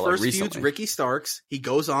this if year, his but like first recently. feud's Ricky Starks, he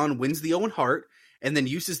goes on, wins the Owen Hart, and then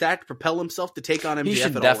uses that to propel himself to take on MJF. He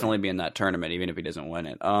should definitely be in that tournament, even if he doesn't win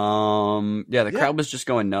it. Yeah, the crowd was just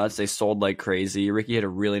going nuts. They sold like crazy. Ricky had a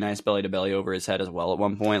really nice belly to belly over his head as well at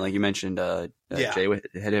one point. Like you mentioned, Jay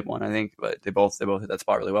had hit one, I think, but they both hit that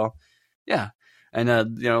spot really well. Yeah. And,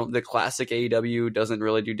 you know, the classic AEW doesn't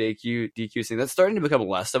really do DQ thing. That's starting to become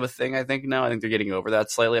less of a thing, I think, now. I think they're getting over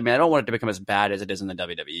that slightly. I mean, I don't want it to become as bad as it is in the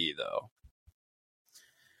WWE, though.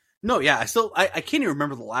 No, yeah, I can't even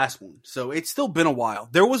remember the last one. So it's still been a while.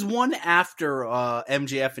 There was one after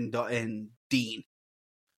MJF and Dean.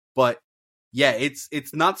 But, yeah, it's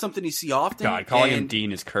not something you see often. God, calling him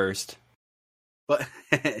Dean is cursed. But,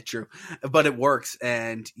 true. But it works.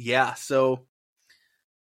 And, yeah, so...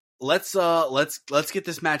 Let's get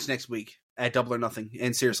this match next week at Double or Nothing.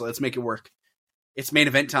 And seriously, let's make it work. It's main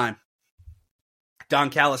event time.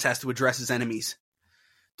 Don Callis has to address his enemies.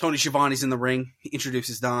 Tony Schiavone's in the ring. He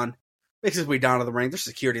introduces Don. Makes his way down to the ring. There's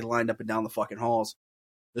security lined up and down the fucking halls.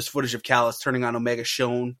 There's footage of Callis turning on Omega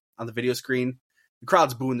shown on the video screen. The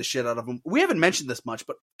crowd's booing the shit out of him. We haven't mentioned this much,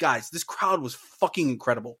 but guys, this crowd was fucking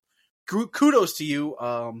incredible. Kudos to you.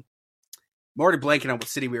 I'm already blanking on what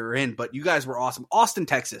city we were in, but you guys were awesome. Austin,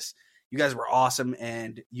 Texas. You guys were awesome,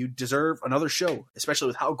 and you deserve another show, especially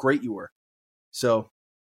with how great you were. So,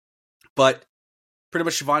 but pretty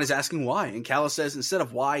much Siobhan is asking why, and Callis says instead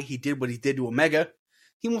of why he did what he did to Omega,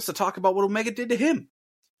 he wants to talk about what Omega did to him.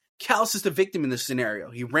 Callis is the victim in this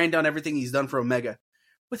scenario. He ran down everything he's done for Omega.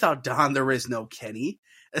 Without Don, there is no Kenny.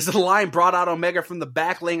 As the line brought out Omega from the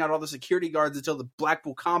back, laying out all the security guards until the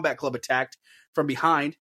Blackpool Combat Club attacked from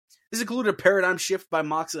behind. This included a paradigm shift by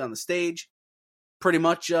Moxley on the stage. Pretty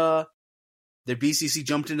much, the BCC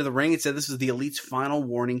jumped into the ring and said this was the Elite's final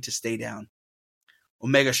warning to stay down.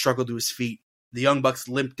 Omega struggled to his feet. The Young Bucks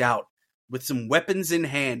limped out with some weapons in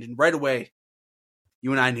hand, and right away,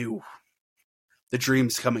 you and I knew the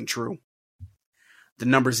dream's coming true. The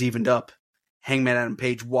numbers evened up. Hangman Adam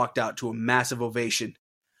Page walked out to a massive ovation.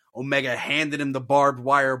 Omega handed him the barbed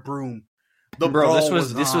wire broom. Bro,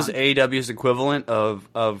 this was AEW's equivalent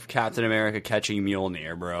of Captain America catching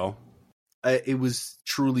Mjolnir, bro. It was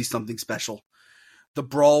truly something special. The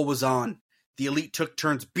brawl was on. The Elite took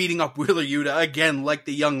turns beating up Wheeler Yuta again, like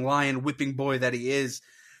the young lion whipping boy that he is.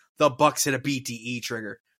 The Bucks hit a BTE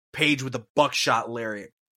trigger. Page with a buckshot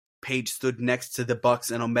lariat. Page stood next to the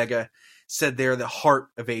Bucks and Omega, said they're the heart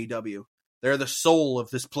of AEW. They're the soul of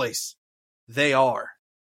this place. They are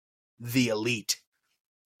the Elite.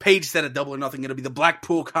 Paige said at Double or Nothing, it'll be the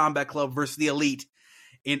Blackpool Combat Club versus the Elite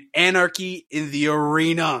in Anarchy in the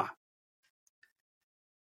Arena.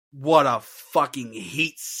 What a fucking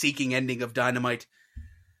heat-seeking ending of Dynamite.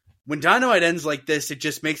 When Dynamite ends like this, it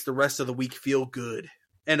just makes the rest of the week feel good.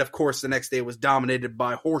 And of course, the next day was dominated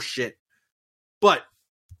by horse shit. But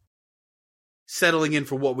settling in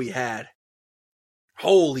for what we had.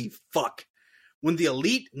 Holy fuck. When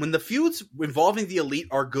the feuds involving the Elite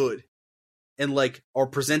are good and like are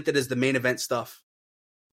presented as the main event stuff,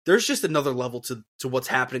 there's just another level to what's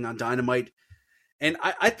happening on Dynamite. And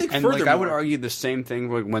I think and furthermore, like I would argue the same thing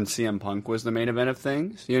when CM Punk was the main event of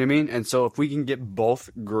things. You know what I mean? And so if we can get both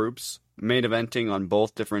groups main eventing on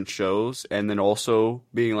both different shows and then also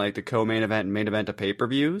being like the co-main event and main event of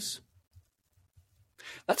pay-per-views,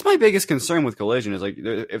 that's my biggest concern with Collision is like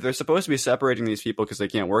if they're supposed to be separating these people because they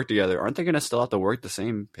can't work together, aren't they going to still have to work the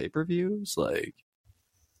same pay-per-views? Like,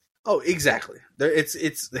 oh, exactly.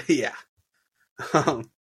 It's yeah.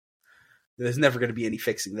 There's never going to be any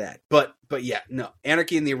fixing that. But yeah, no.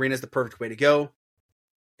 Anarchy in the Arena is the perfect way to go.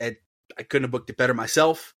 And I couldn't have booked it better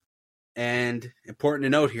myself. And important to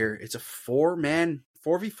note here, it's a 4-man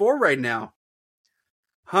 4v4 right now.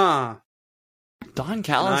 Huh. Don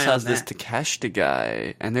Callis has this Takeshita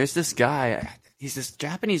guy, and there's this guy. He's this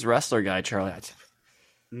Japanese wrestler guy, Charlie.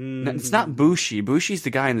 It's not Bushi. Bushi's the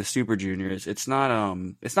guy in the Super Juniors. It's not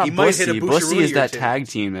Bussy. Bussy is that tag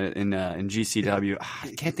team in GCW.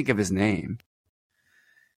 I can't think of his name.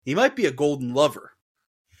 He might be a Golden Lover.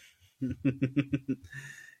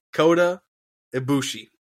 Kota Ibushi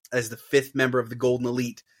as the 5th member of the Golden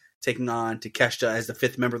Elite, taking on Takeshita as the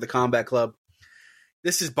 5th member of the Combat Club.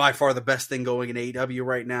 This is by far the best thing going in AEW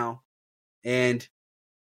right now. And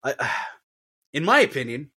in my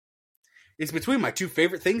opinion, it's between my two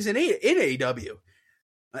favorite things in AEW.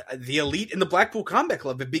 The Elite and the Blackpool Combat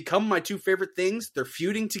Club have become my two favorite things. They're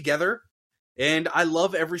feuding together, and I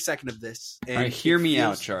love every second of this. And all right, hear me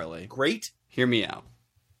out, Charlie. Great. Hear me out.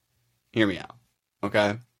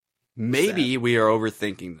 Okay? Maybe we are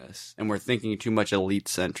overthinking this, and we're thinking too much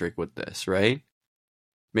Elite-centric with this, right?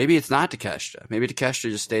 Maybe it's not Takeshita. Maybe Takeshita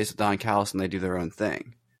just stays with Don Callis and they do their own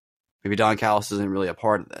thing. Maybe Don Callis isn't really a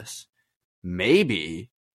part of this.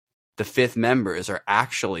 Maybe the 5th members are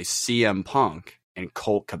actually CM Punk and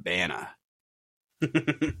Colt Cabana.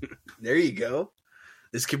 There you go.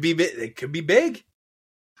 This could be big. It could be big.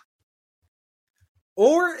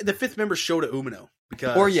 Or the 5th member Shota Umino.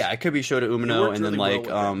 Or yeah, it could be Shota Umino, and then like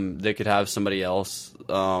they could have somebody else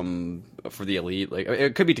for the Elite. Like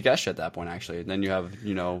it could be Takeshita at that point, actually. And then you have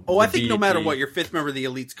I think no matter what, your 5th member of the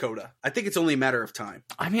Elite's Kota. I think it's only a matter of time.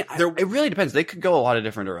 I mean, it really depends. They could go a lot of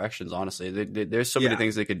different directions. Honestly, there's so many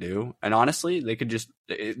things they could do, and honestly, they could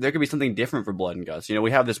there could be something different for Blood and Guts.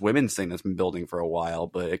 We have this women's thing that's been building for a while,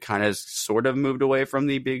 but it kind of sort of moved away from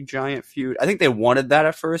the big giant feud. I think they wanted that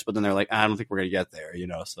at first, but then they're like, I don't think we're gonna get there.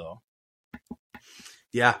 So.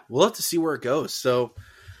 Yeah, we'll have to see where it goes. So,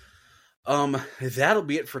 that'll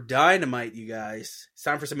be it for Dynamite, you guys. It's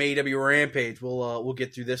time for some AEW Rampage. We'll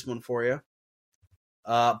get through this one for you.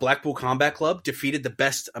 Blackpool Combat Club defeated the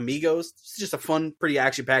Best Amigos. It's just a fun, pretty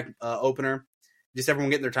action-packed opener. Just everyone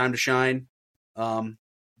getting their time to shine.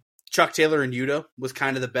 Chuck Taylor and Yuta was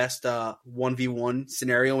kind of the best 1v1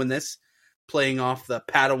 scenario in this, playing off the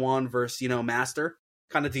Padawan versus Master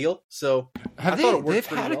kind of deal. So they've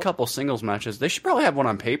had a couple singles matches. They should probably have one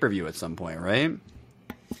on pay-per-view at some point, right?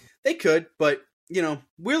 They could, but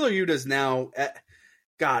Wheeler Yuta's now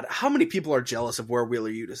God, how many people are jealous of where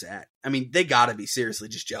Wheeler Yuta's at? I mean, they gotta be seriously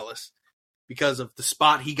just jealous because of the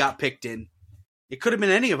spot he got picked in. It could have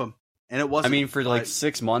been any of them, and it wasn't. I mean, for like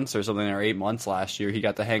 6 months or something, or 8 months last year, he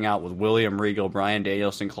got to hang out with William Regal, Bryan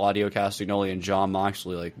Danielson, Claudio Castagnoli, and Jon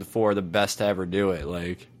Moxley, like the 4 of the best to ever do it.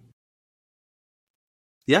 Like,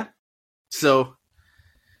 yeah. So,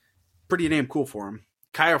 pretty damn cool for him.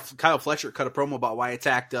 Kyle Fletcher cut a promo about why he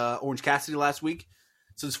attacked Orange Cassidy last week.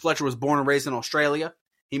 Since Fletcher was born and raised in Australia,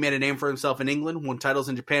 he made a name for himself in England, won titles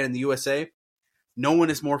in Japan and the USA. No one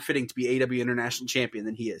is more fitting to be AEW International Champion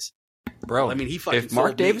than he is. Bro, I mean, if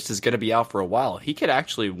Mark Davis is going to be out for a while, he could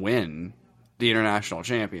actually win the International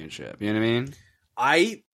Championship. You know what I mean?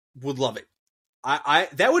 I would love it. I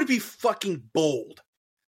that would be fucking bold.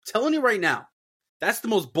 I'm telling you right now, that's the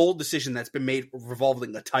most bold decision that's been made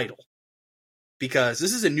revolving a title. Because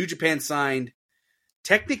this is a New Japan signed,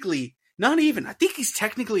 technically, not even, I think he's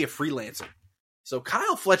technically a freelancer. So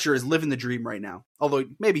Kyle Fletcher is living the dream right now. Although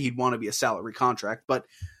maybe he'd want to be a salary contract, but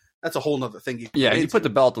that's a whole nother thing. You put the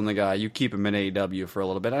belt on the guy, you keep him in AEW for a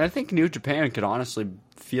little bit. And I think New Japan could honestly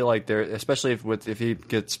feel like they're, especially if he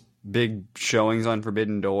gets big showings on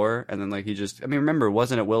Forbidden Door, and then like remember,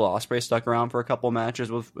 wasn't it Will Ospreay stuck around for a couple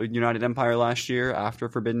matches with United Empire last year after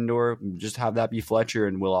Forbidden Door? Just have that be Fletcher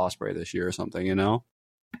and Will Ospreay this year or something, you know?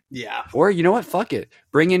 Yeah. Or you know what? Fuck it.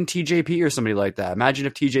 Bring in TJP or somebody like that. Imagine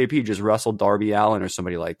if TJP just wrestled Darby Allin or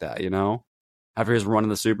somebody like that, you know? After his run in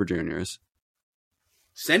the Super Juniors.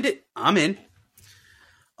 Send it. I'm in.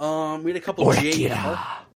 We had a couple of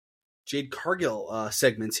Jade Cargill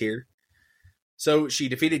segments here. So she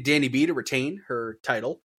defeated Danny B to retain her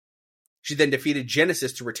title. She then defeated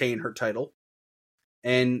Genesis to retain her title.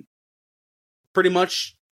 And pretty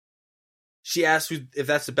much she asked if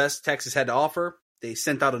that's the best Texas had to offer. They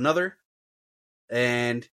sent out another.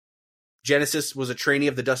 And Genesis was a trainee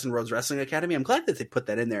of the Dustin Rhodes Wrestling Academy. I'm glad that they put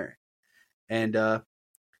that in there. And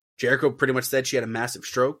Jericho pretty much said she had a massive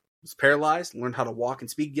stroke, was paralyzed, learned how to walk and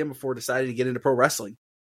speak again before deciding to get into pro wrestling.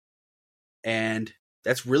 And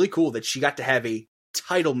that's really cool that she got to have a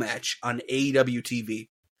title match on AEW TV.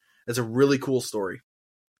 That's a really cool story.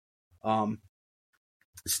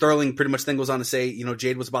 Sterling pretty much then goes on to say,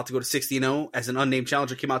 Jade was about to go to 60-0 as an unnamed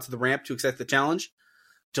challenger came out to the ramp to accept the challenge.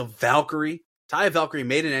 Till Taya Valkyrie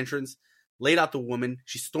made an entrance, laid out the woman.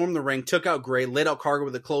 She stormed the ring, took out Gray, laid out Cargill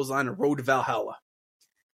with a clothesline, and rode to Valhalla.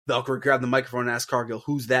 Valkyrie grabbed the microphone and asked Cargill,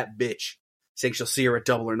 "Who's that bitch?" saying she'll see her at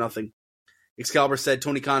Double or Nothing. Excalibur said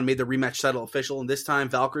Tony Khan made the rematch title official, and this time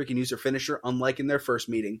Valkyrie can use her finisher, unlike in their first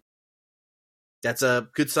meeting. That's a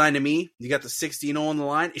good sign to me. You got the 60-0 on the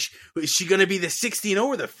line. Is she going to be the 60-0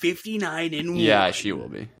 or the 59-1? Yeah, she will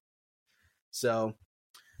be. So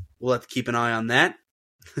we'll have to keep an eye on that.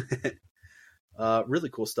 Really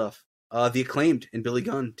cool stuff. The Acclaimed and Billy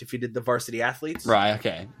Gunn defeated the Varsity Athletes. Right,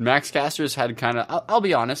 okay. Max Caster's had kind of, I'll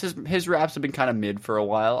be honest, his raps have been kind of mid for a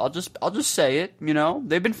while. I'll just say it,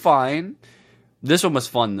 they've been fine. This one was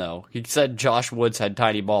fun though. He said Josh Woods had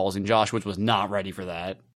tiny balls, and Josh Woods was not ready for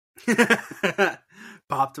that.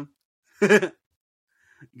 Popped him.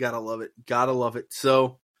 Gotta love it.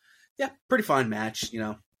 So yeah, pretty fine match.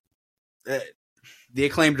 The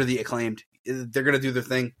Acclaimed are the Acclaimed. They're gonna do their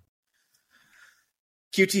thing.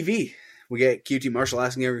 QTV. We get QT Marshall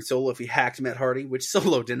asking Eric Solo if he hacked Matt Hardy, which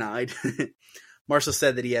Solo denied. Marshall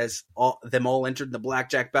said that he has them all entered in the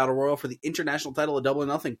Blackjack Battle Royal for the international title of Double or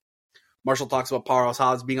Nothing. Marshall talks about Powerhouse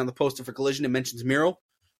Hobbs being on the poster for Collision and mentions Miro,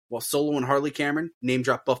 while Solo and Harley Cameron name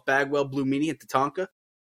drop Buff Bagwell, Blue Meanie, and Tatanka.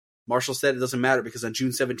 Marshall said it doesn't matter because on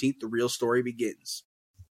June 17th, the real story begins.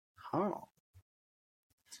 Huh.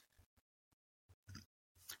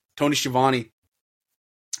 Tony Schiavone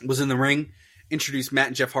was in the ring, introduced Matt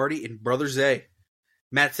and Jeff Hardy and Brother Zay.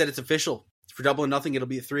 Matt said it's official. For Double or Nothing, it'll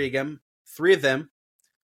be three of them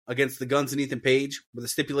against the Guns and Ethan Page, with the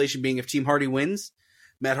stipulation being if Team Hardy wins,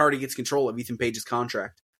 Matt Hardy gets control of Ethan Page's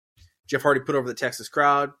contract. Jeff Hardy put over the Texas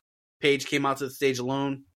crowd. Page came out to the stage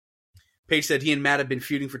alone. Page said he and Matt have been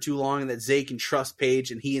feuding for too long and that Zay can trust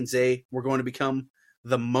Page, and he and Zay were going to become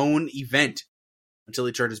the Moan event until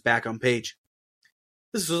he turned his back on Page.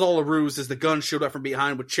 This was all a ruse as the Guns showed up from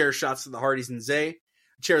behind with chair shots to the Hardys and Zay.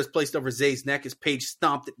 A chair is placed over Zay's neck as Page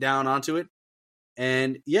stomped it down onto it.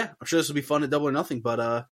 And yeah, I'm sure this will be fun at Double or Nothing,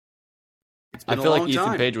 but it's been I feel a like long Ethan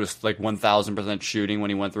time. Page was like 1,000% shooting when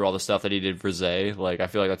he went through all the stuff that he did for Zay. Like, I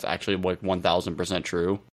feel like that's actually like 1,000%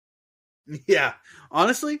 true. Yeah,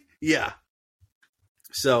 honestly, yeah.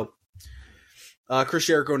 So, Chris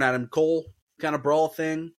Jericho and Adam Cole kind of brawl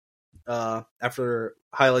thing. After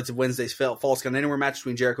highlights of Wednesday's Falls Count Anywhere match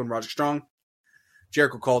between Jericho and Roderick Strong.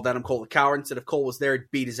 Jericho called Adam Cole a coward and said if Cole was there,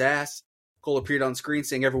 he'd beat his ass. Cole appeared on screen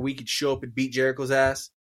saying every week he'd show up and beat Jericho's ass.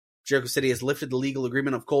 Jericho said he has lifted the legal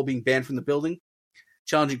agreement of Cole being banned from the building,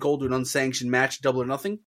 challenging Cole to an unsanctioned match, Double or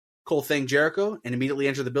Nothing. Cole thanked Jericho and immediately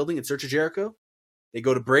entered the building in search of Jericho. They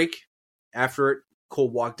go to break. After it, Cole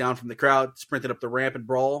walked down from the crowd, sprinted up the ramp, and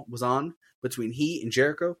brawl was on between he and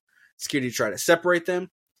Jericho. Security tried to separate them.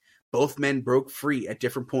 Both men broke free at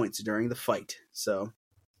different points during the fight. So,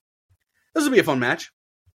 this will be a fun match.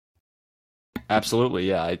 Absolutely,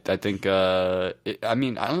 yeah. I think, I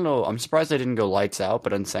don't know. I'm surprised they didn't go lights out,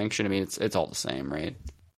 but unsanctioned, I mean, it's all the same, right?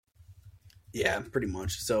 Yeah, pretty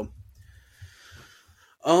much. So,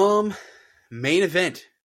 main event.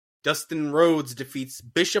 Dustin Rhodes defeats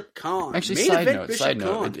Bishop Khan. Actually, main side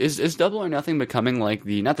note. Is Double or Nothing becoming like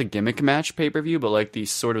not the gimmick match pay-per-view, but like the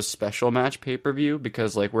sort of special match pay-per-view?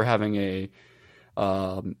 Because like we're having an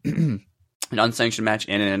unsanctioned match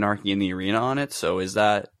and an Anarchy in the Arena on it. So is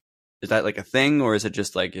that like a thing, or is it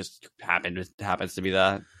just like happens to be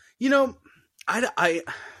that? I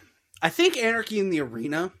think Anarchy in the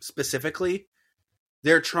Arena specifically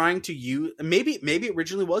they're trying to use, maybe it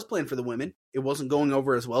originally was planned for the women. It wasn't going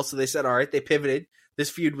over as well, so they said, all right, they pivoted. This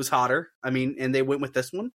feud was hotter. And they went with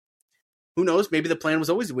this one. Who knows? Maybe the plan was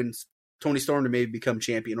always to win Tony Storm to maybe become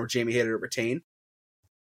champion, or Jamie Hayter to retain.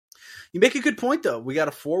 You make a good point, though. We got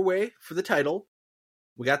a 4-way for the title.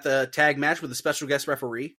 We got the tag match with a special guest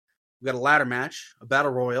referee. We got a ladder match, a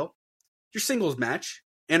battle royal, your singles match,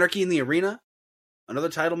 Anarchy in the Arena, another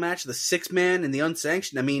title match, the 6-man and the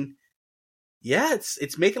unsanctioned. I mean, yeah,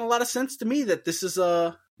 it's making a lot of sense to me that this is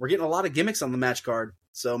we're getting a lot of gimmicks on the match card.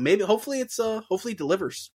 So hopefully it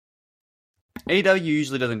delivers. AEW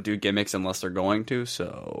usually doesn't do gimmicks unless they're going to,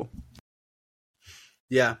 so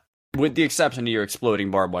yeah. With the exception of your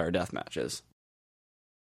exploding barbed wire death matches.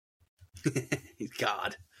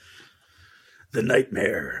 God. The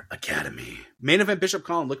Nightmare Academy. Main event Bishop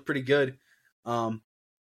Colin looked pretty good.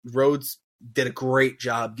 Rhodes did a great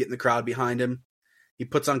job getting the crowd behind him. He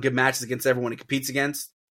puts on good matches against everyone he competes against.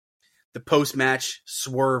 The post-match,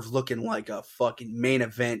 Swerve looking like a fucking main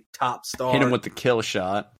event top star. Hit him with the kill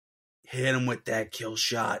shot. Hit him with that kill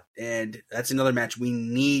shot. And that's another match we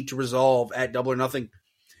need to resolve at Double or Nothing.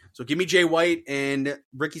 So give me Jay White and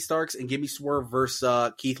Ricky Starks, and give me Swerve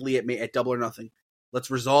versus Keith Lee at Double or Nothing.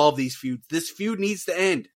 Let's resolve these feuds. This feud needs to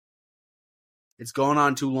end. It's gone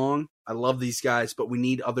on too long. I love these guys, but we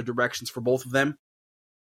need other directions for both of them.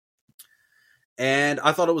 And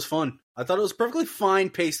I thought it was fun. I thought it was a perfectly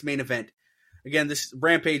fine-paced main event. Again, this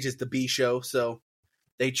Rampage is the B show, so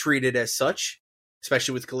they treat it as such.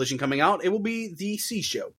 Especially with Collision coming out, it will be the C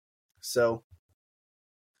show. So,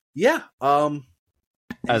 yeah.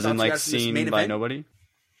 As in, like, seen by nobody?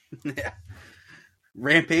 Yeah.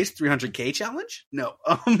 Rampage 300K challenge? No.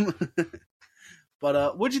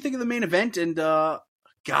 But what'd you think of the main event? And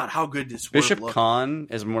God, how good did Swerve Bishop look? Khan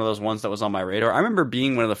is one of those ones that was on my radar. I remember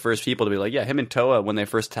being one of the first people to be like, yeah, him and Toa, when they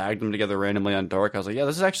first tagged them together randomly on Dark, I was like, yeah,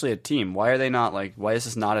 this is actually a team. Why are they not like, why is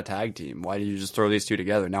this not a tag team? Why did you just throw these two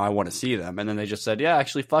together? Now I want to see them. And then they just said, yeah,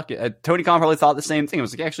 actually, fuck it. Tony Khan probably thought the same thing. I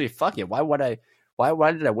was like, actually, fuck it. Why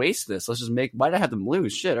did I waste this? Why did I have them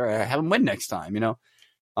lose? Shit, all right, have them win next time, you know?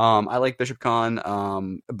 I like Bishop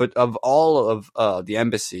Khan, but of all of the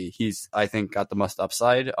Embassy, he's, I think, got the most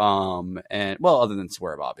upside. And well, other than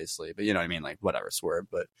Swerve, obviously, but you know what I mean, like whatever Swerve,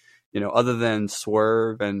 but you know, other than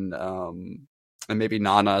Swerve and maybe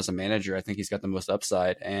Nana as a manager, I think he's got the most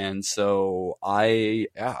upside. And so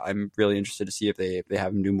I'm really interested to see if they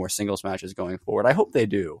have him do more singles matches going forward. I hope they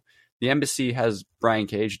do. The Embassy has Brian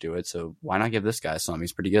Cage do it, so why not give this guy some?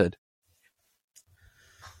 He's pretty good.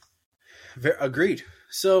 Agreed.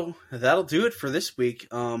 So that'll do it for this week.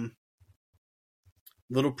 Little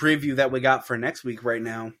preview that we got for next week right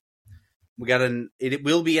now. We got it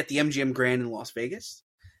will be at the MGM Grand in Las Vegas.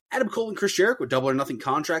 Adam Cole and Chris Jericho, Double or Nothing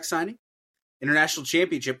contract signing. International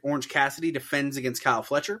Championship, Orange Cassidy defends against Kyle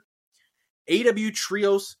Fletcher. AEW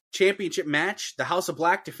Trios Championship match, the House of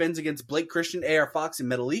Black defends against Blake Christian, AR Fox,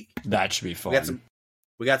 and Metalik. That should be fun.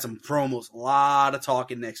 We got some promos, a lot of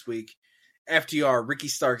talking next week. FTR, Ricky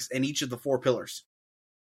Starks, and each of the four pillars.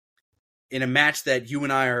 In a match that you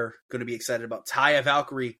and I are going to be excited about. Taya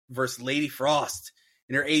Valkyrie versus Lady Frost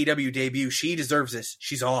in her AEW debut. She deserves this.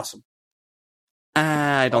 She's awesome.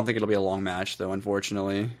 I don't think it'll be a long match, though,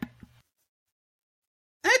 unfortunately.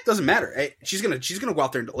 It doesn't matter. She's gonna go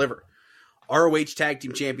out there and deliver. ROH Tag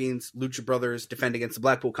Team Champions, Lucha Brothers, defend against the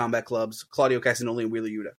Blackpool Combat Clubs, Claudio Castagnoli and Wheeler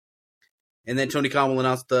Yuta. And then Tony Khan will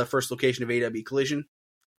announce the first location of AEW Collision.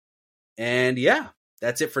 And yeah,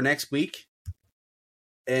 that's it for next week.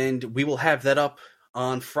 And we will have that up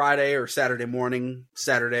on Friday or Saturday morning.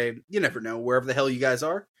 Saturday, you never know, wherever the hell you guys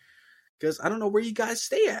are. Because I don't know where you guys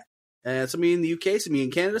stay at. Some of you in the UK, some of you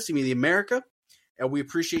in Canada, some of you in America. And we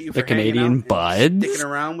appreciate you for hanging Canadian out buds sticking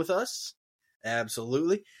around with us.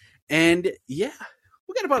 Absolutely. And yeah,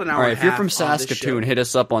 we got about an hour. All right, and a if you're half from on Saskatoon, hit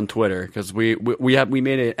us up on Twitter because we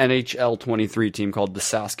made an NHL 23 team called the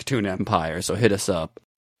Saskatoon Empire. So hit us up.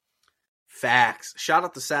 Facts. Shout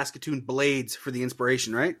out to Saskatoon Blades for the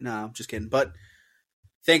inspiration, right? No, I'm just kidding. But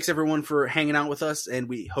thanks everyone for hanging out with us, and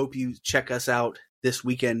we hope you check us out this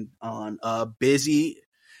weekend on a busy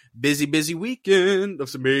weekend of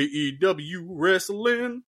some AEW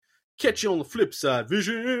wrestling. Catch you on the flip side,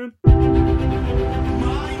 Vision.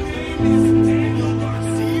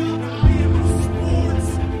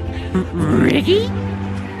 Ricky?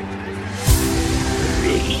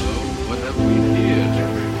 What have we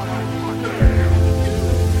here?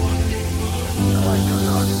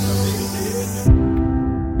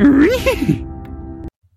 Ricky!